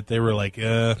 that they were like,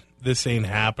 this ain't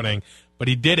happening. But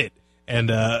he did it. And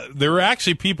there were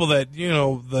actually people that,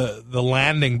 the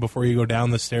landing before you go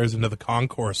down the stairs into the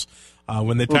concourse,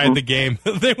 when they tied the game,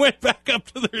 they went back up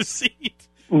to their seat.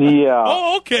 Yeah.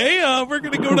 Oh, okay, we're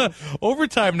going to go to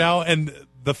overtime now. And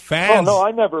the fans... Oh, no,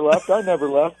 I never left.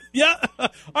 Yeah,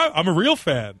 I'm a real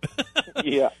fan.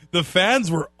 Yeah. The fans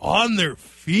were on their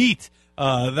feet.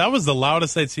 That was the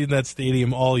loudest I'd seen that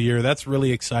stadium all year. That's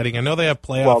really exciting. I know they have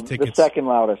playoff tickets. The second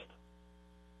loudest.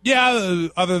 Yeah,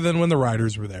 other than when the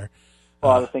Riders were there.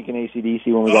 Well, I was thinking AC/DC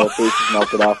when we got our faces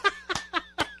melted off.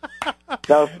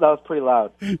 That was pretty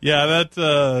loud. Yeah,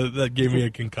 that gave me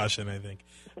a concussion, I think.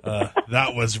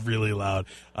 That was really loud.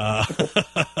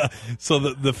 So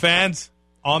the fans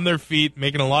on their feet,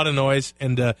 making a lot of noise,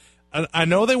 and I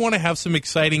know they want to have some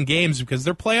exciting games because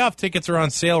their playoff tickets are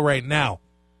on sale right now.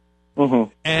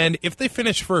 Mm-hmm. And if they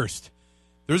finish first,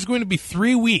 there's going to be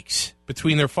 3 weeks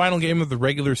between their final game of the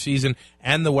regular season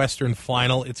and the Western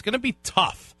Final. It's going to be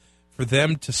tough for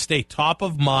them to stay top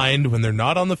of mind when they're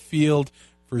not on the field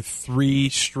for 3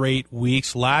 straight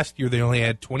weeks. Last year, they only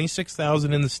had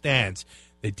 26,000 in the stands.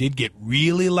 They did get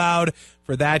really loud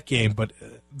for that game, but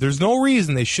there's no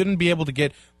reason they shouldn't be able to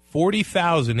get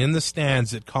 40,000 in the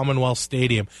stands at Commonwealth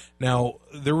Stadium. Now,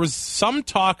 there was some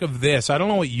talk of this. I don't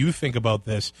know what you think about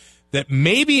this, that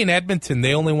maybe in Edmonton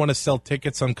they only want to sell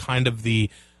tickets on kind of the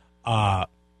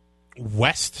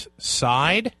west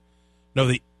side. No,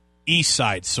 the east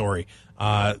side, sorry,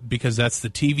 because that's the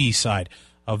TV side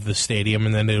of the stadium,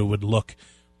 and then it would look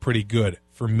pretty good.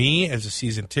 For me, as a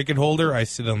season ticket holder, I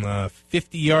sit on the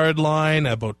 50-yard line,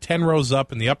 about 10 rows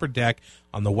up in the upper deck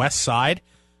on the west side.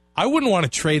 I wouldn't want to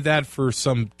trade that for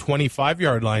some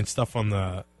 25-yard line stuff on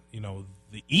the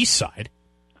the east side.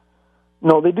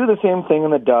 No, they do the same thing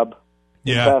in the Dub.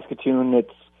 Yeah. In Saskatoon,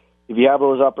 it's if you have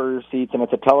those upper seats and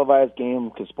it's a televised game,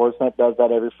 because Sportsnet does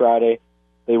that every Friday,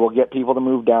 they will get people to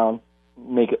move down,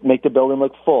 make the building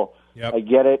look full. Yep. I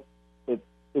get it.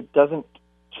 It doesn't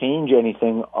change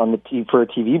anything on the for a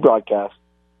TV broadcast.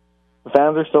 The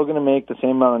fans are still going to make the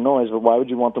same amount of noise, but why would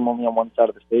you want them only on one side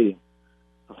of the stadium?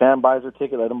 If a fan buys their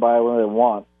ticket, let them buy it when they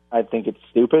want. I think it's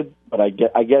stupid, but I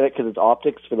get it because it's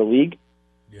optics for the league.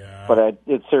 Yeah. But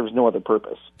it serves no other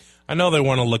purpose. I know they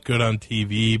want to look good on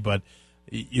TV, but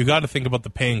you got to think about the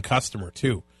paying customer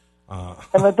too.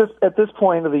 And at this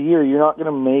point of the year, you're not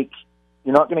going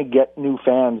to get new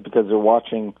fans because they're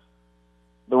watching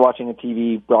a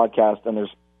TV broadcast and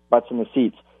there's butts in the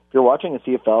seats. If you're watching a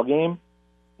CFL game,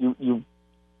 you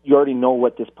already know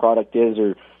what this product is,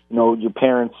 or your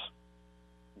parents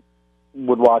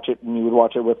would watch it and you would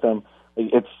watch it with them.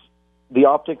 It's the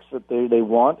optics that they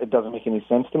want. It doesn't make any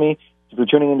sense to me. If you're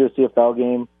tuning into a CFL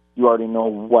game, you already know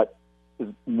what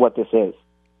this is.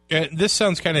 And this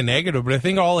sounds kind of negative, but I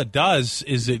think all it does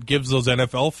is it gives those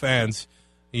NFL fans,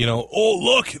 oh,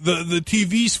 look, the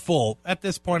TV's full. At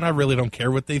this point, I really don't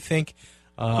care what they think.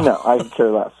 No, I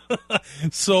care less.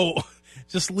 So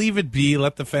just leave it be.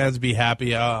 Let the fans be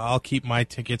happy. I'll keep my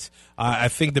tickets. I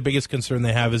think the biggest concern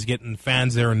they have is getting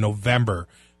fans there in November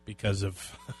because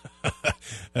of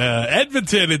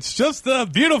Edmonton. It's just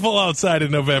beautiful outside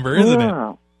in November, isn't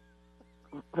it?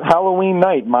 Halloween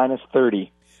night, -30.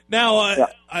 Now,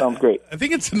 sounds great. I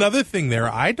think it's another thing there.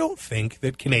 I don't think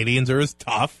that Canadians are as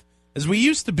tough as we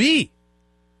used to be.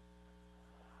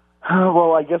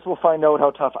 Well, I guess we'll find out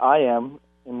how tough I am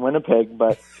in Winnipeg,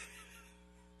 but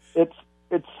it's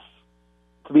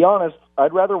to be honest,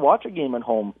 I'd rather watch a game at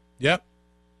home. Yep.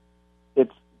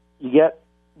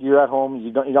 You're at home,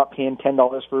 you're not paying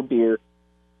 $10 for a beer.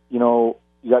 You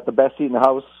got the best seat in the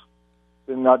house,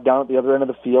 and not down at the other end of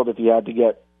the field if you had to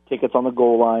get tickets on the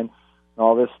goal line and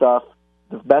all this stuff.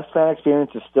 The best fan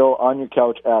experience is still on your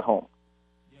couch at home.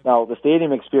 Now, the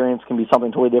stadium experience can be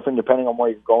something totally different depending on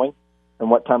where you're going and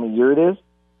what time of year it is,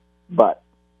 but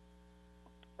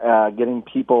getting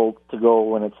people to go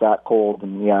when it's that cold,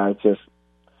 and it's just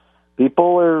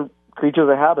people are creatures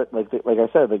of habit. Like I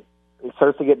said, it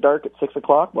starts to get dark at 6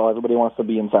 o'clock. Well, everybody wants to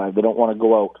be inside. They don't want to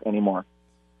go out anymore,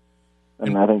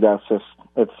 and I think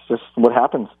it's just what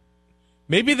happens.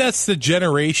 Maybe that's the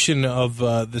generation of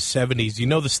the 70s.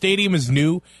 The stadium is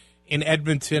new in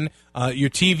Edmonton. Your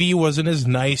TV wasn't as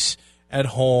nice at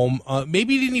home.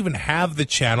 Maybe you didn't even have the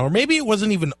channel, or maybe it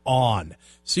wasn't even on.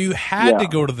 So you had to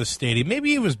go to the stadium.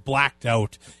 Maybe it was blacked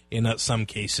out in some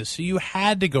cases. So you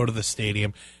had to go to the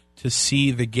stadium to see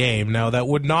the game. Now, that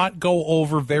would not go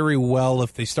over very well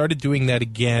if they started doing that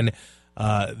again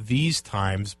these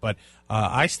times. But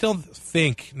I still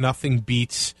think nothing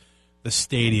beats the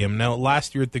stadium. Now,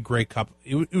 last year at the Grey Cup,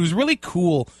 it was really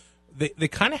cool. They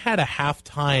kind of had a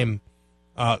halftime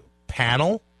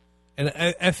panel, and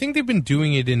I think they've been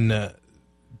doing it in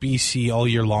BC all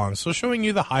year long. So showing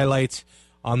you the highlights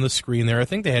on the screen there. I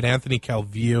think they had Anthony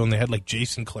Calvillo, and they had like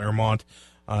Jason Claremont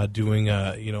doing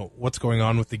what's going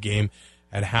on with the game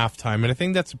at halftime. And I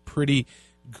think that's a pretty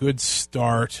good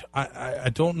start.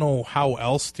 I don't know how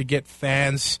else to get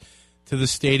fans to the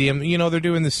stadium. You know, they're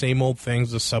doing the same old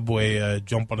things, the subway,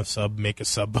 jump on a sub, make a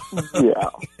sub. Yeah.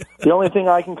 The only thing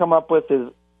I can come up with is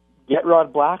get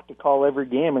Rod Black to call every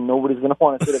game, and nobody's going to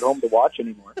want to sit at home to watch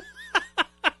anymore.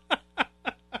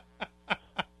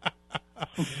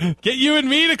 Get you and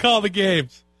me to call the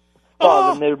games.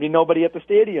 Oh, then there would be nobody at the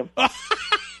stadium.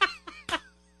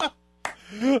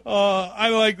 I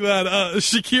like that.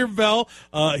 Shakir Bell,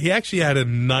 he actually had a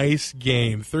nice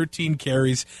game. 13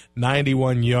 carries,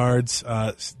 91 yards.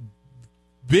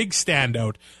 Big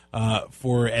standout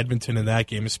for Edmonton in that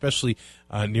game, especially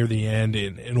near the end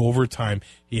in overtime.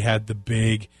 He had the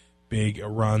big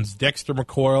runs. Dexter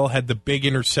McCoyle had the big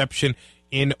interception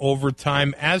in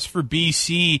overtime. As for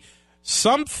BC,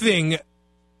 something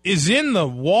is in the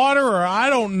water, or I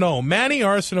don't know. Manny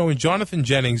Arsenault and Jonathan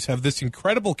Jennings have this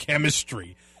incredible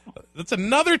chemistry. That's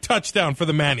another touchdown for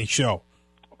the Manny show.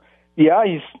 Yeah,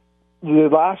 he's the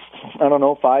last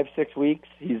 5-6 weeks.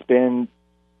 He's been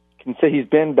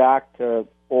back to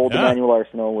old Emmanuel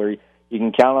Arsenault, where you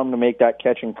can count on him to make that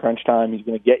catch in crunch time. He's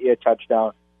going to get you a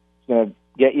touchdown. He's going to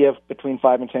get you between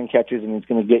 5 and 10 catches, and he's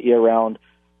going to get you around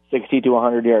 60 to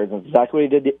 100 yards. That's exactly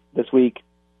what he did this week.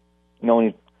 You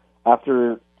know,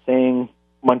 after saying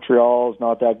Montreal is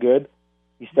not that good,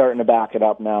 he's starting to back it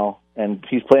up now, and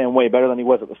he's playing way better than he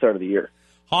was at the start of the year.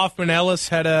 Hoffman Ellis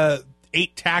had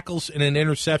 8 tackles and an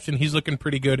interception. He's looking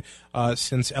pretty good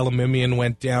since Elamimian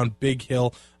went down. Big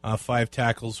Hill, 5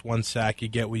 tackles, 1 sack. You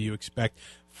get what you expect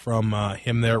from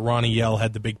him there. Ronnie Yell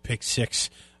had the big pick 6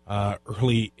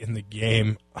 early in the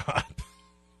game.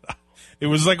 It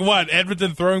was like,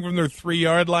 Edmonton throwing from their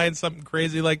 3-yard line, something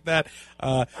crazy like that.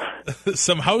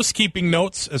 Some housekeeping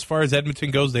notes as far as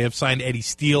Edmonton goes. They have signed Eddie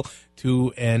Steele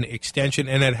to an extension.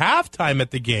 And at halftime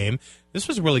at the game, this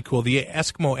was really cool. The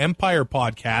Eskimo Empire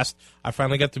podcast, I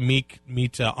finally got to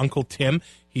meet Uncle Tim.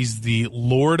 He's the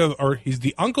he's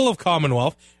the uncle of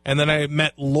Commonwealth. And then I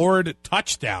met Lord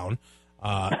Touchdown.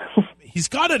 He's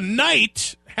got a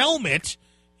knight helmet.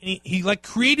 He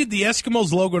created the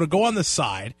Eskimos logo to go on the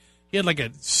side. He had like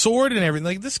a sword and everything.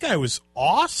 Like, this guy was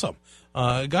awesome.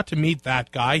 Got to meet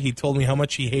that guy. He told me how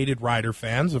much he hated Rider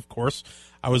fans. Of course,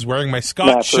 I was wearing my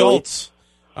Scott Schultz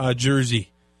jersey.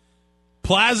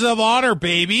 Plaza of Honor,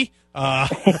 baby. But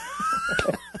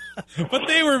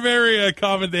they were very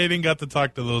accommodating. Got to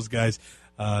talk to those guys.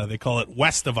 They call it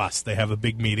West of Us. They have a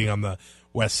big meeting on the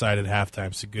west side at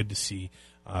halftime. So good to see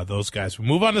those guys. We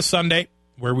move on to Sunday,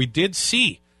 where we did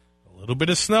see a little bit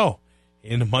of snow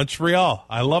in Montreal.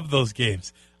 I love those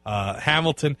games.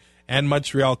 Hamilton and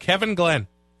Montreal. Kevin Glenn,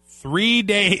 3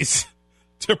 days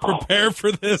to prepare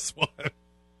for this one.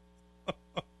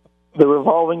 The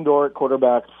revolving door at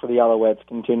quarterback for the Alouettes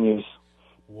continues.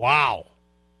 Wow.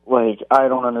 I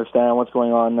don't understand what's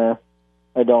going on there.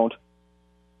 I don't.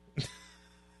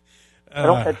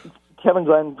 Kevin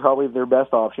Glenn, probably their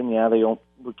best option. Yeah, they don't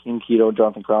Joaquin Keto,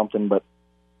 Jonathan Crompton, but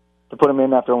to put him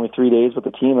in after only 3 days with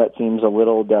the team, that seems a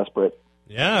little desperate.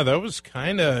 Yeah, that was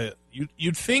kind of,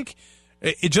 you'd think,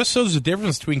 it just shows the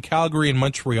difference between Calgary and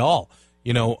Montreal.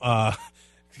 You know,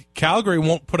 Calgary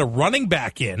won't put a running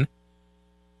back in,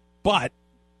 but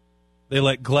they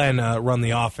let Glenn run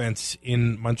the offense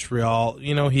in Montreal.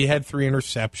 You know, he had 3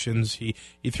 interceptions.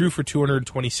 He threw for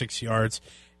 226 yards,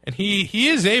 and he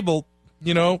is able,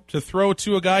 to throw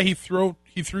to a guy he threw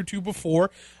to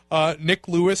before, Nick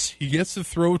Lewis. He gets to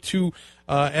throw to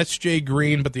S.J.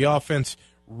 Green, but the offense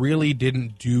really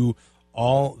didn't do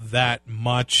all that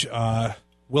much.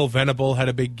 Will Venable had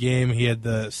a big game. He had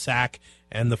the sack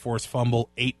and the forced fumble,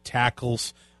 8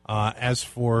 tackles. As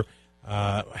for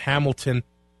Hamilton,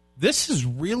 this is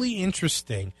really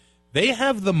interesting. They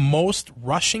have the most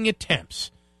rushing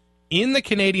attempts in the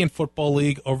Canadian Football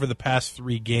League over the past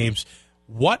 3 games.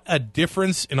 What a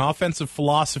difference in offensive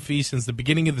philosophy since the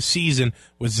beginning of the season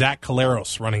with Zach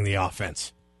Caleros running the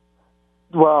offense.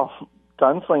 Well,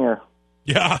 gunslinger.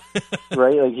 Yeah.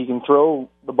 Right? He can throw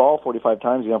the ball 45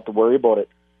 times. You don't have to worry about it.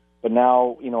 But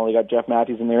now, they got Jeff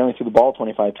Matthews in there, only threw the ball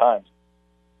 25 times.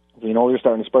 So, they're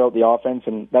starting to spread out the offense,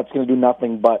 and that's going to do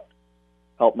nothing but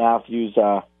help Matthews.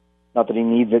 Not that he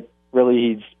needs it.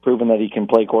 Really, he's proven that he can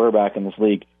play quarterback in this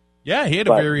league. Yeah, he had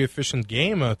a very efficient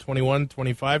game,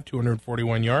 21-25,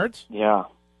 241 yards. Yeah,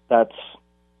 that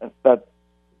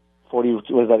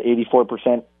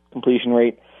 84% completion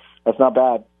rate. That's not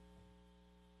bad.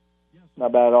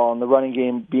 Not bad at all. And the running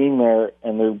game being there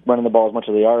and they're running the ball as much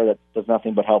as they are, that does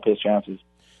nothing but help his chances.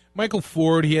 Michael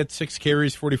Ford, he had 6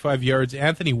 carries, 45 yards.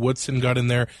 Anthony Woodson got in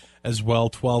there as well,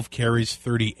 12 carries,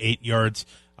 38 yards.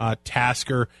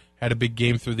 Tasker had a big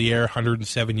game through the air,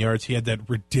 107 yards. He had that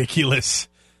ridiculous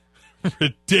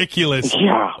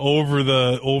over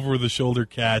the shoulder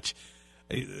catch.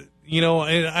 You know,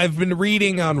 I've been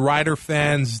reading on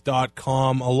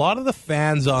riderfans.com, a lot of the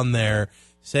fans on there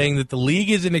saying that the league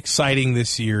isn't exciting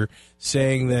this year,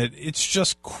 saying that it's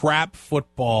just crap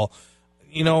football.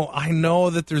 You know, I know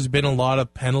that there's been a lot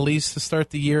of penalties to start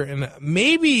the year, and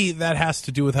maybe that has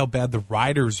to do with how bad the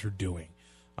Riders are doing,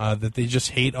 that they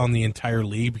just hate on the entire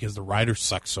league because the Riders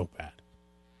suck so bad.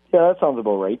 Yeah, that sounds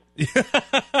about right.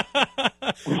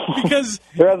 Because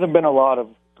there hasn't been a lot of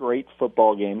great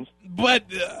football games. But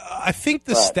I think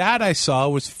the stat I saw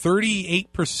was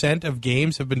 38% of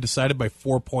games have been decided by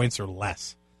 4 points or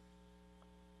less.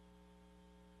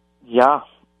 Yeah.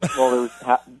 Well, there was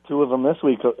 2 of them this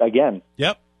week again.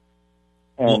 Yep.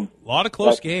 And a lot of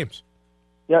close games.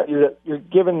 Yeah, you're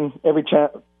given every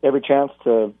chance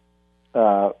to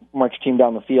march your team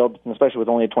down the field, and especially with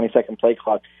only a 20-second play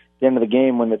clock. At the end of the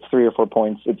game, when it's 3 or 4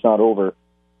 points, it's not over.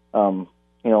 You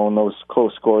know, and those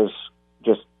close scores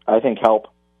just, I think, help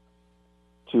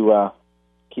to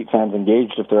keep fans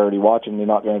engaged. If they're already watching, they're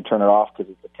not going to turn it off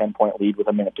because it's a 10-point lead with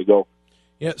a minute to go.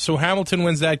 Yeah, so Hamilton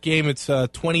wins that game. It's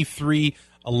 23-11.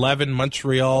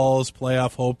 Montreal's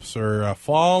playoff hopes are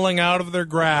falling out of their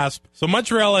grasp. So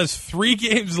Montreal has 3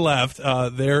 games left.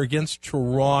 They're against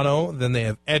Toronto, then they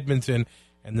have Edmonton,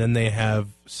 and then they have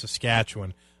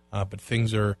Saskatchewan. But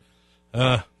things are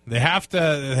they have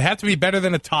to be better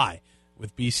than a tie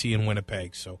with BC and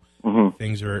Winnipeg. So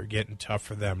things are getting tough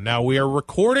for them. Now we are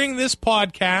recording this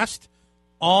podcast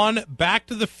on Back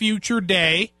to the Future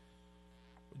Day,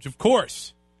 which of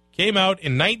course came out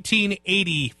in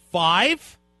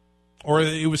 1985, or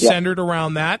it was centered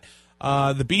around that.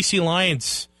 The BC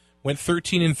Lions went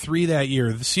 13-3 that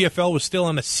year. The CFL was still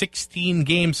on a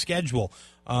 16-game schedule.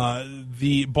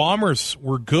 The Bombers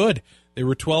were good. They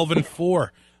were 12-4.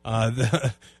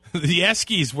 The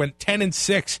Eskies went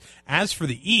 10-6. As for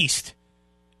the East,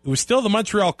 it was still the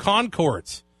Montreal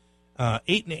Concords,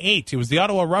 8-8. It was the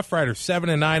Ottawa Rough Riders,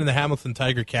 7-9, and the Hamilton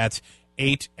Tiger Cats,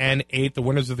 8-8. The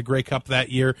winners of the Grey Cup that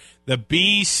year, the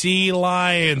BC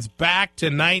Lions, back to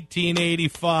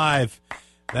 1985.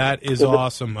 That is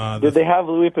awesome. Did they have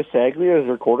Louis Pasaglia as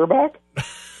their quarterback?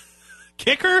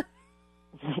 Kicker?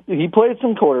 He played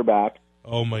some quarterback.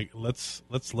 Oh my! Let's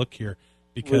look here,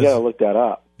 because we gotta look that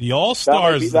up. The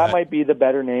All-Stars that might be the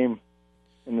better name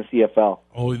in the CFL.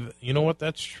 Oh, you know what?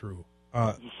 That's true.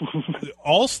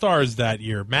 All-Stars that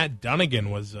year, Matt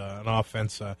Dunnigan was an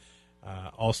offense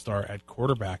All-Star at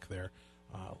quarterback there.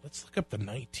 Let's look up the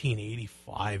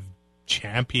 1985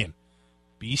 champion,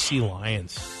 BC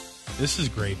Lions. This is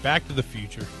great. Back to the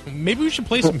Future. Maybe we should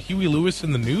play some Huey Lewis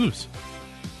in the News.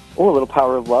 Oh, a little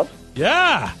Power of Love?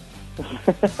 Yeah.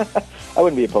 I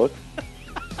wouldn't be opposed.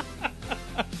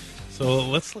 So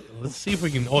let's see if we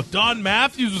can. Oh, Don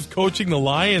Matthews was coaching the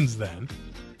Lions then.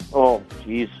 Oh,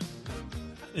 jeez.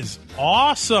 That is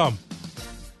awesome.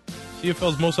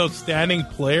 CFL's most outstanding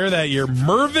player that year,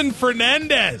 Mervyn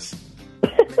Fernandez.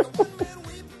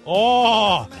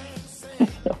 Oh.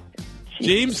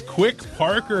 James Quick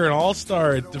Parker, an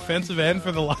all-star at defensive end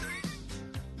for the Lions.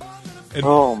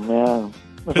 Oh, man.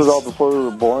 This was all before we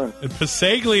were born. And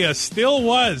Pasaglia still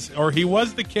was, or he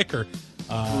was the kicker.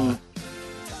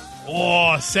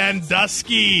 Oh,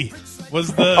 Sandusky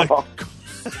was the...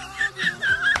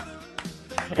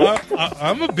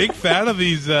 I'm a big fan of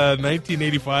these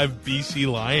 1985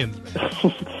 BC Lions.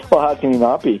 Well, how can you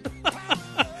not be?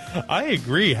 I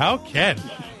agree. How can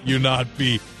you not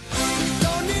be?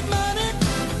 Don't need money,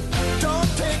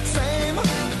 don't take fame,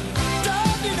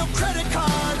 don't need no credit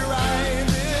card to ride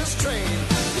this train.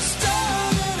 It's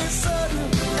strong and it's sudden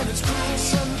and it's cruel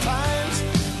sometimes,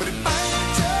 but it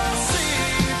might just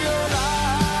save your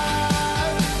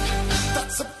life.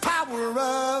 That's the power of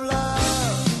love.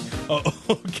 Oh,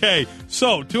 okay,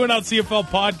 so to an Out CFL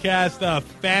Podcast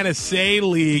Fantasy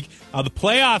League. The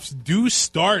playoffs do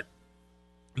start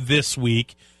this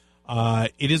week.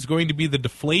 It is going to be the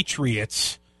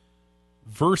Deflatriots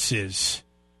versus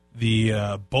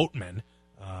the Boatmen.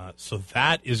 So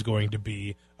that is going to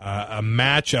be a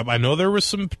matchup. I know there was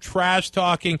some trash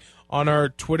talking on our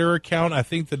Twitter account. I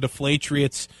think the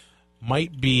Deflatriots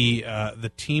might be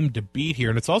the team to beat here.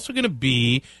 And it's also going to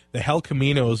be the Hell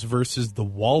Caminos versus the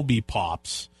Walby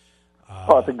Pops.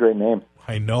 That's a great name.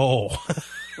 I know.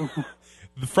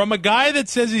 From a guy that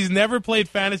says he's never played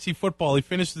fantasy football, he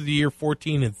finished the year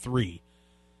 14-3.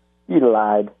 You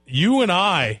lied. You and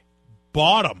I,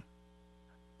 bottom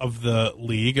of the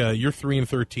league. You're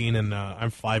 3-13, and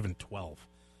I'm 5-12.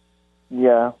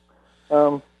 Yeah. It's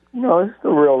a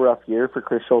real rough year for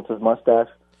Chris Schultz's mustache.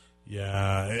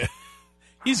 Yeah.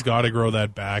 He's got to grow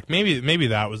that back. Maybe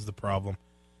that was the problem.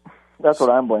 That's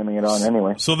what I'm blaming it on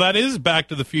anyway. So that is Back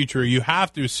to the Future. You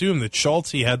have to assume that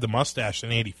Schultz had the mustache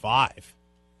in 85.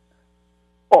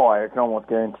 Oh, I can almost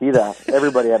guarantee that.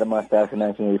 Everybody had a mustache in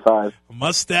 1985. A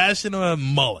mustache and a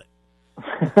mullet.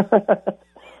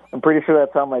 I'm pretty sure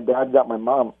that's how my dad got my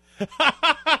mom.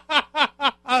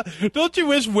 Don't you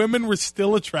wish women were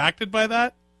still attracted by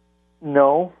that?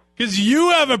 No. Because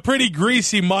you have a pretty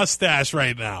greasy mustache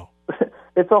right now.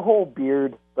 It's a whole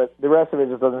beard, but the rest of it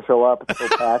just doesn't show up. It's so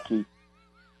patchy.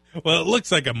 Well, it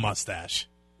looks like a mustache.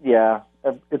 Yeah.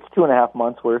 It's 2.5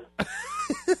 months worth.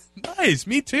 Nice.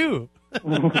 Me too.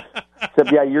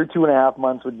 Except, yeah, your 2.5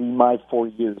 months would be my 4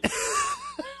 years.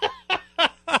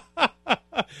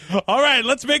 All right,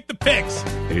 let's make the picks.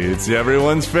 It's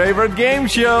everyone's favorite game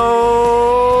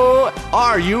show.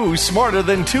 Are you smarter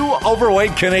than two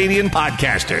overweight Canadian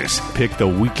podcasters? Pick the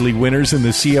weekly winners in the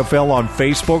CFL on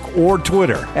Facebook or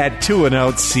Twitter at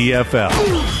 2&Out CFL.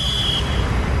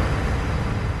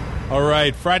 All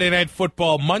right, Friday Night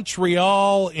Football,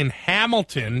 Montreal in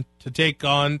Hamilton to take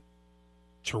on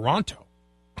Toronto.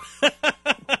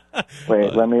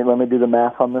 Wait, let me do the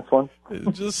math on this one.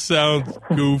 It just sounds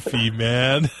goofy,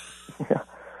 man. Yeah.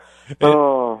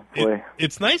 Oh, boy.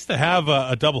 It's nice to have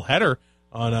a doubleheader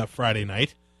on a Friday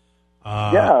night.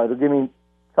 Yeah, it'll give me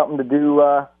something to do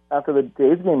after the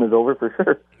Jays game is over for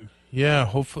sure. Yeah,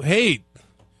 hopefully. Hey,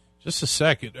 just a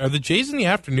second. Are the Jays in the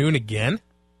afternoon again?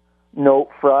 No,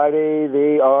 Friday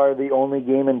they are the only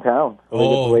game in town. So they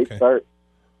get a late start.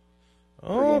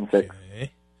 Okay.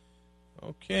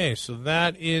 Okay, so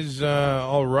that is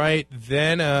all right.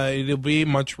 Then it'll be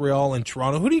Montreal and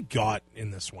Toronto. Who do you got in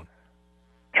this one?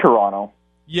 Toronto.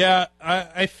 Yeah,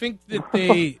 I think that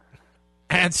they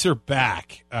answer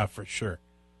back for sure.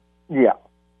 Yeah.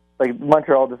 Like,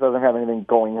 Montreal just doesn't have anything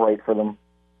going right for them.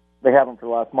 They haven't for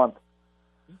the last month.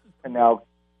 And now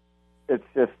it's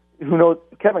just, who knows,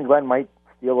 Kevin Glenn might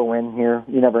steal a win here.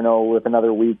 You never know with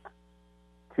another week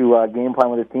to game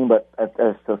plan with his team, but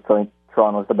I still think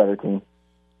Toronto's the better team.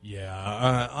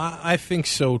 Yeah, I think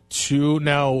so too.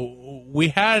 Now, we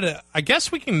had, I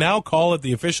guess we can now call it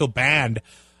the official band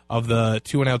of the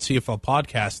 2&Out CFL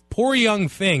podcast, Poor Young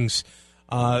Things.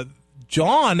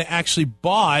 John actually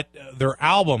bought their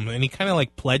album, and he kind of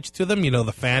like pledged to them,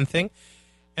 the fan thing.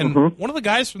 And one of the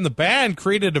guys from the band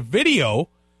created a video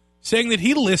saying that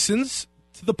he listens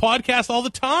to the podcast all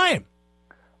the time.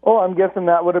 Oh, I'm guessing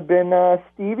that would have been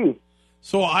Stevie.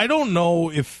 So I don't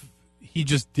know if he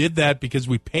just did that because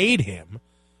we paid him,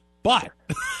 but...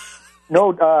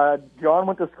 No, John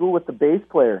went to school with the bass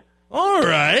player. All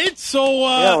right, so...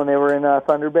 yeah, when they were in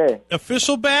Thunder Bay.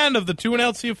 Official band of the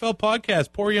 2&Out CFL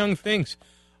podcast, Poor Young Things.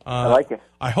 I like it.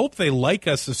 I hope they like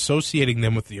us associating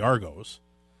them with the Argos.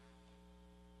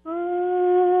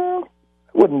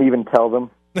 Wouldn't even tell them.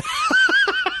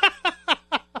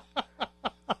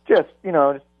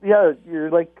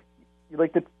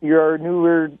 You're our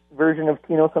newer version of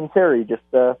Tino Sunseri. Just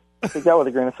take that with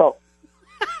a grain of salt.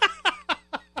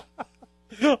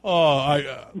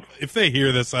 If they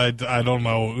hear this, I don't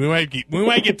know. We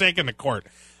might get taken to court.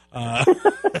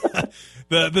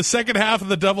 The second half of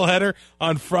the doubleheader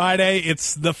on Friday,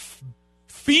 it's the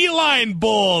Feline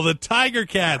Bowl, the Tiger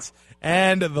Cats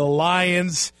and the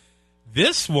Lions.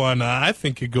 This one, I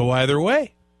think, could go either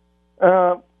way.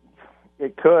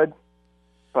 It could,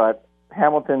 but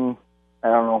Hamilton, I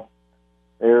don't know.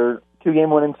 They're 2-game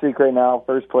winning streak right now,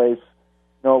 first place.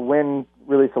 A win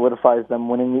really solidifies them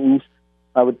winning the East,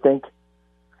 I would think.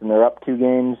 And they're up 2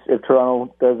 games if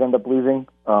Toronto does end up losing.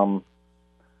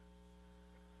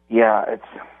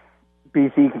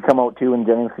 BC could come out too, and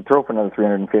Jennings could throw for another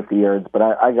 350 yards, but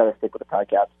I got to stick with the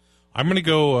Ticats. I'm going to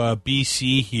go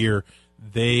BC here.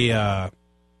 They're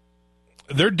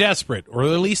desperate, or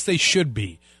at least they should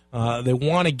be. They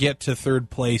want to get to third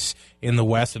place in the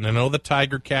West, and I know the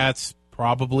Tiger Cats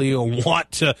probably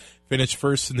want to finish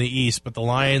first in the East, but the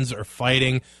Lions are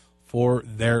fighting for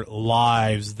their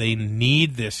lives. They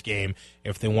need this game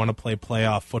if they want to play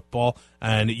playoff football,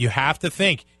 and you have to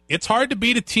think, it's hard to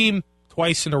beat a team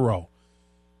twice in a row.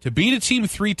 To beat a team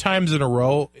 3 times in a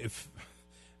row,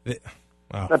 that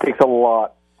takes a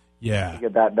lot. Yeah. to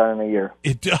get that done in a year.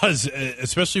 It does,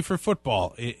 especially for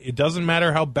football. It doesn't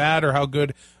matter how bad or how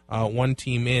good one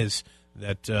team is,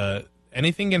 that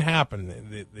anything can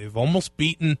happen. They've almost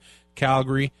beaten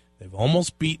Calgary. They've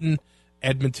almost beaten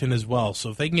Edmonton as well. So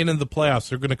if they can get into the playoffs,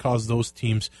 they're going to cause those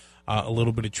teams a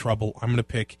little bit of trouble. I'm going to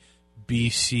pick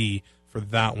BC for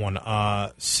that one.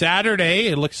 Saturday,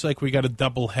 it looks like we got a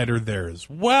doubleheader there as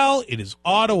well. It is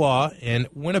Ottawa and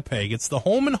Winnipeg. It's the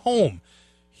home and home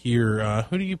here.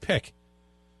 Who do you pick?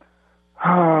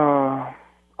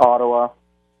 Ottawa.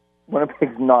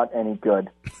 Winnipeg's not any good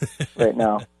right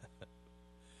now.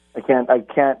 I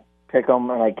can't pick them,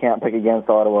 and I can't pick against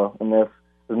Ottawa in this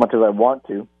as much as I want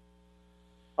to,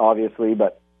 obviously,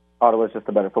 but Ottawa's just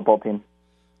a better football team.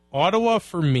 Ottawa,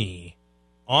 for me,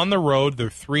 on the road, they're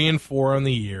 3-4 on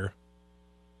the year.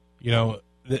 You know,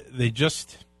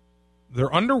 they're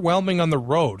underwhelming on the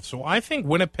road. So I think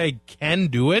Winnipeg can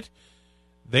do it.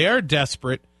 They are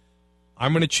desperate.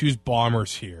 I'm going to choose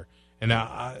Bombers here. And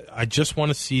I just want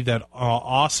to see that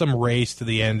awesome race to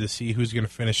the end to see who's going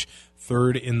to finish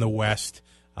third in the West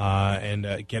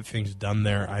and get things done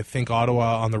there. I think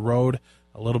Ottawa on the road,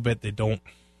 a little bit, they don't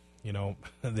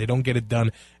get it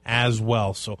done as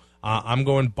well. So I'm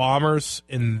going Bombers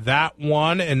in that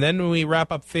one. And then when we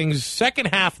wrap up things, second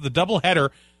half of the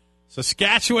doubleheader,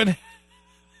 Saskatchewan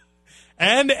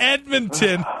and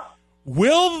Edmonton.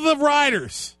 Will the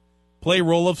Riders play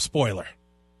role of spoiler?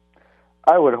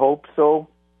 I would hope so.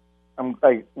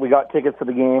 We got tickets to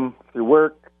the game through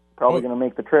work. Probably going to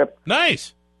make the trip.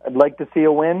 Nice. I'd like to see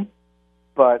a win,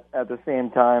 but at the same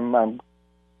time, I'm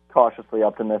cautiously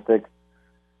optimistic.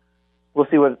 We'll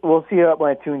see how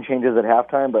my tune changes at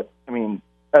halftime, but I think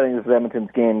this is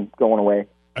Edmonton's game going away.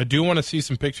 I do want to see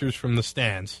some pictures from the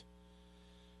stands.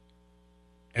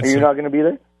 Are you not going to be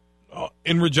there?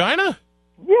 In Regina?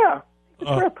 Yeah. It's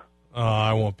a trip.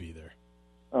 I won't be there.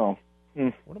 Oh.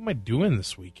 What am I doing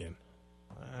this weekend?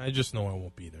 I just know I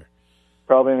won't be there.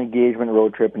 Probably an engagement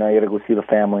road trip, and I got to go see the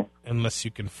family. Unless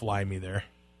you can fly me there.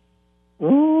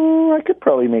 I could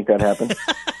probably make that happen.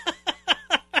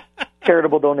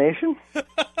 Charitable donation?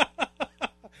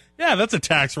 Yeah, that's a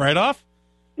tax write-off.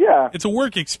 Yeah. It's a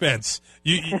work expense.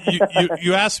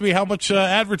 You asked me how much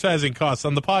advertising costs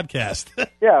on the podcast.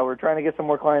 Yeah, we're trying to get some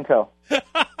more clientele.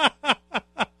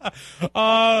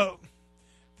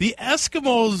 The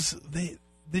Eskimos,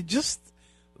 they just,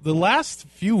 the last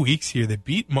few weeks here, they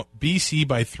beat BC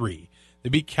by 3. They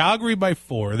beat Calgary by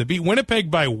 4. They beat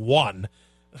Winnipeg by 1.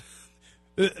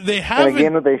 They haven't. In a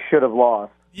game that they should have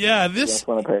lost. Yeah, this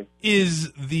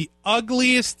is the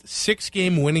ugliest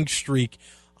 6-game winning streak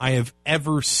I have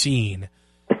ever seen.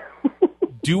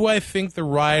 Do I think the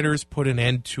Riders put an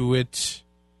end to it?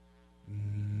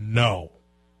 No.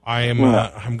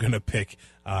 I'm going to pick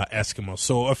Eskimos.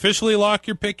 So officially lock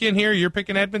your pick in here. You're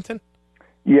picking Edmonton?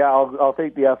 Yeah, I'll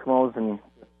take the Eskimos and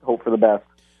hope for the best.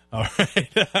 All right.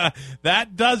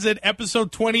 That does it.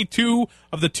 Episode 22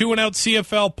 of the 2 and Out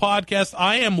CFL podcast.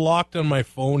 I am locked on my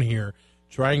phone here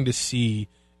trying to see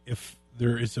if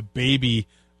there is a baby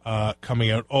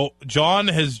coming out. Oh, John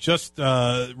has just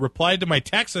replied to my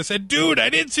text. I said, dude, I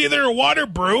didn't see there a water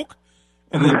broke.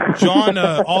 And then John,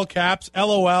 all caps,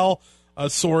 LOL.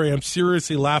 Sorry, I'm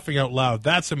seriously laughing out loud.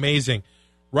 That's amazing.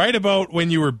 Right about when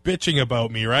you were bitching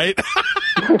about me, right?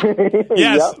 Yes,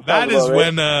 yep, that is right.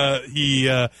 when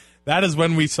that is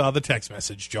when we saw the text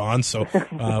message, John. So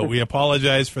we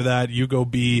apologize for that. You go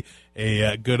be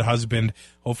a good husband.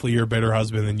 Hopefully you're a better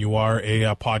husband than you are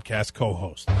a podcast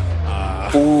co-host.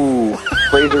 Ooh,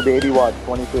 Fraser Baby Watch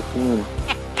 2015.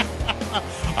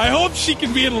 I hope she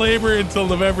can be in labor until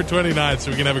November 29th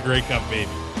so we can have a Grey Cup baby.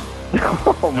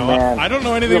 Oh, now, man. I don't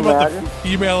know anything about the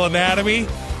female anatomy,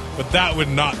 but that would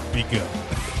not be good.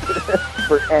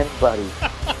 For anybody.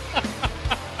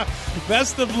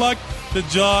 Best of luck to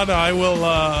John. I will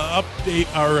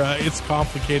update our It's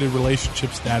Complicated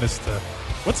relationship status to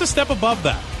what's a step above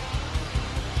that?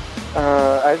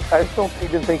 I still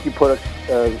even think you put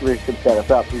a relationship status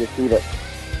up. You just leave it.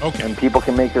 Okay. And people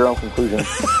can make their own conclusions.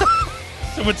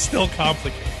 So it's still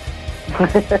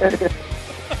complicated.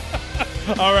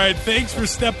 All right, thanks for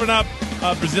stepping up,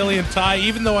 Brazilian Ty,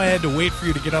 even though I had to wait for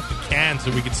you to get off the can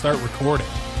so we could start recording.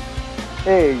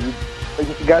 Hey, you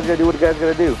guys got to do what you guys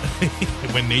got to do.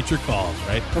 When nature calls,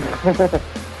 right?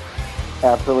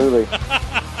 Absolutely.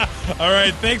 All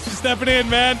right, thanks for stepping in,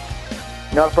 man.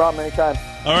 Not a problem, anytime.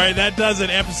 All right, that does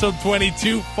it. Episode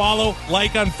 22. Follow,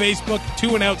 like on Facebook,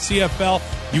 2 and Out CFL.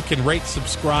 You can rate,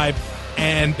 subscribe,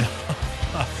 and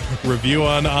review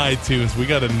on iTunes. We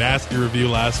got a nasty review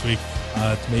last week.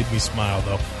 It made me smile,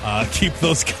 though. Keep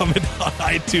those coming on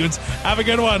iTunes. Have a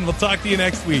good one. We'll talk to you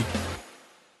next week.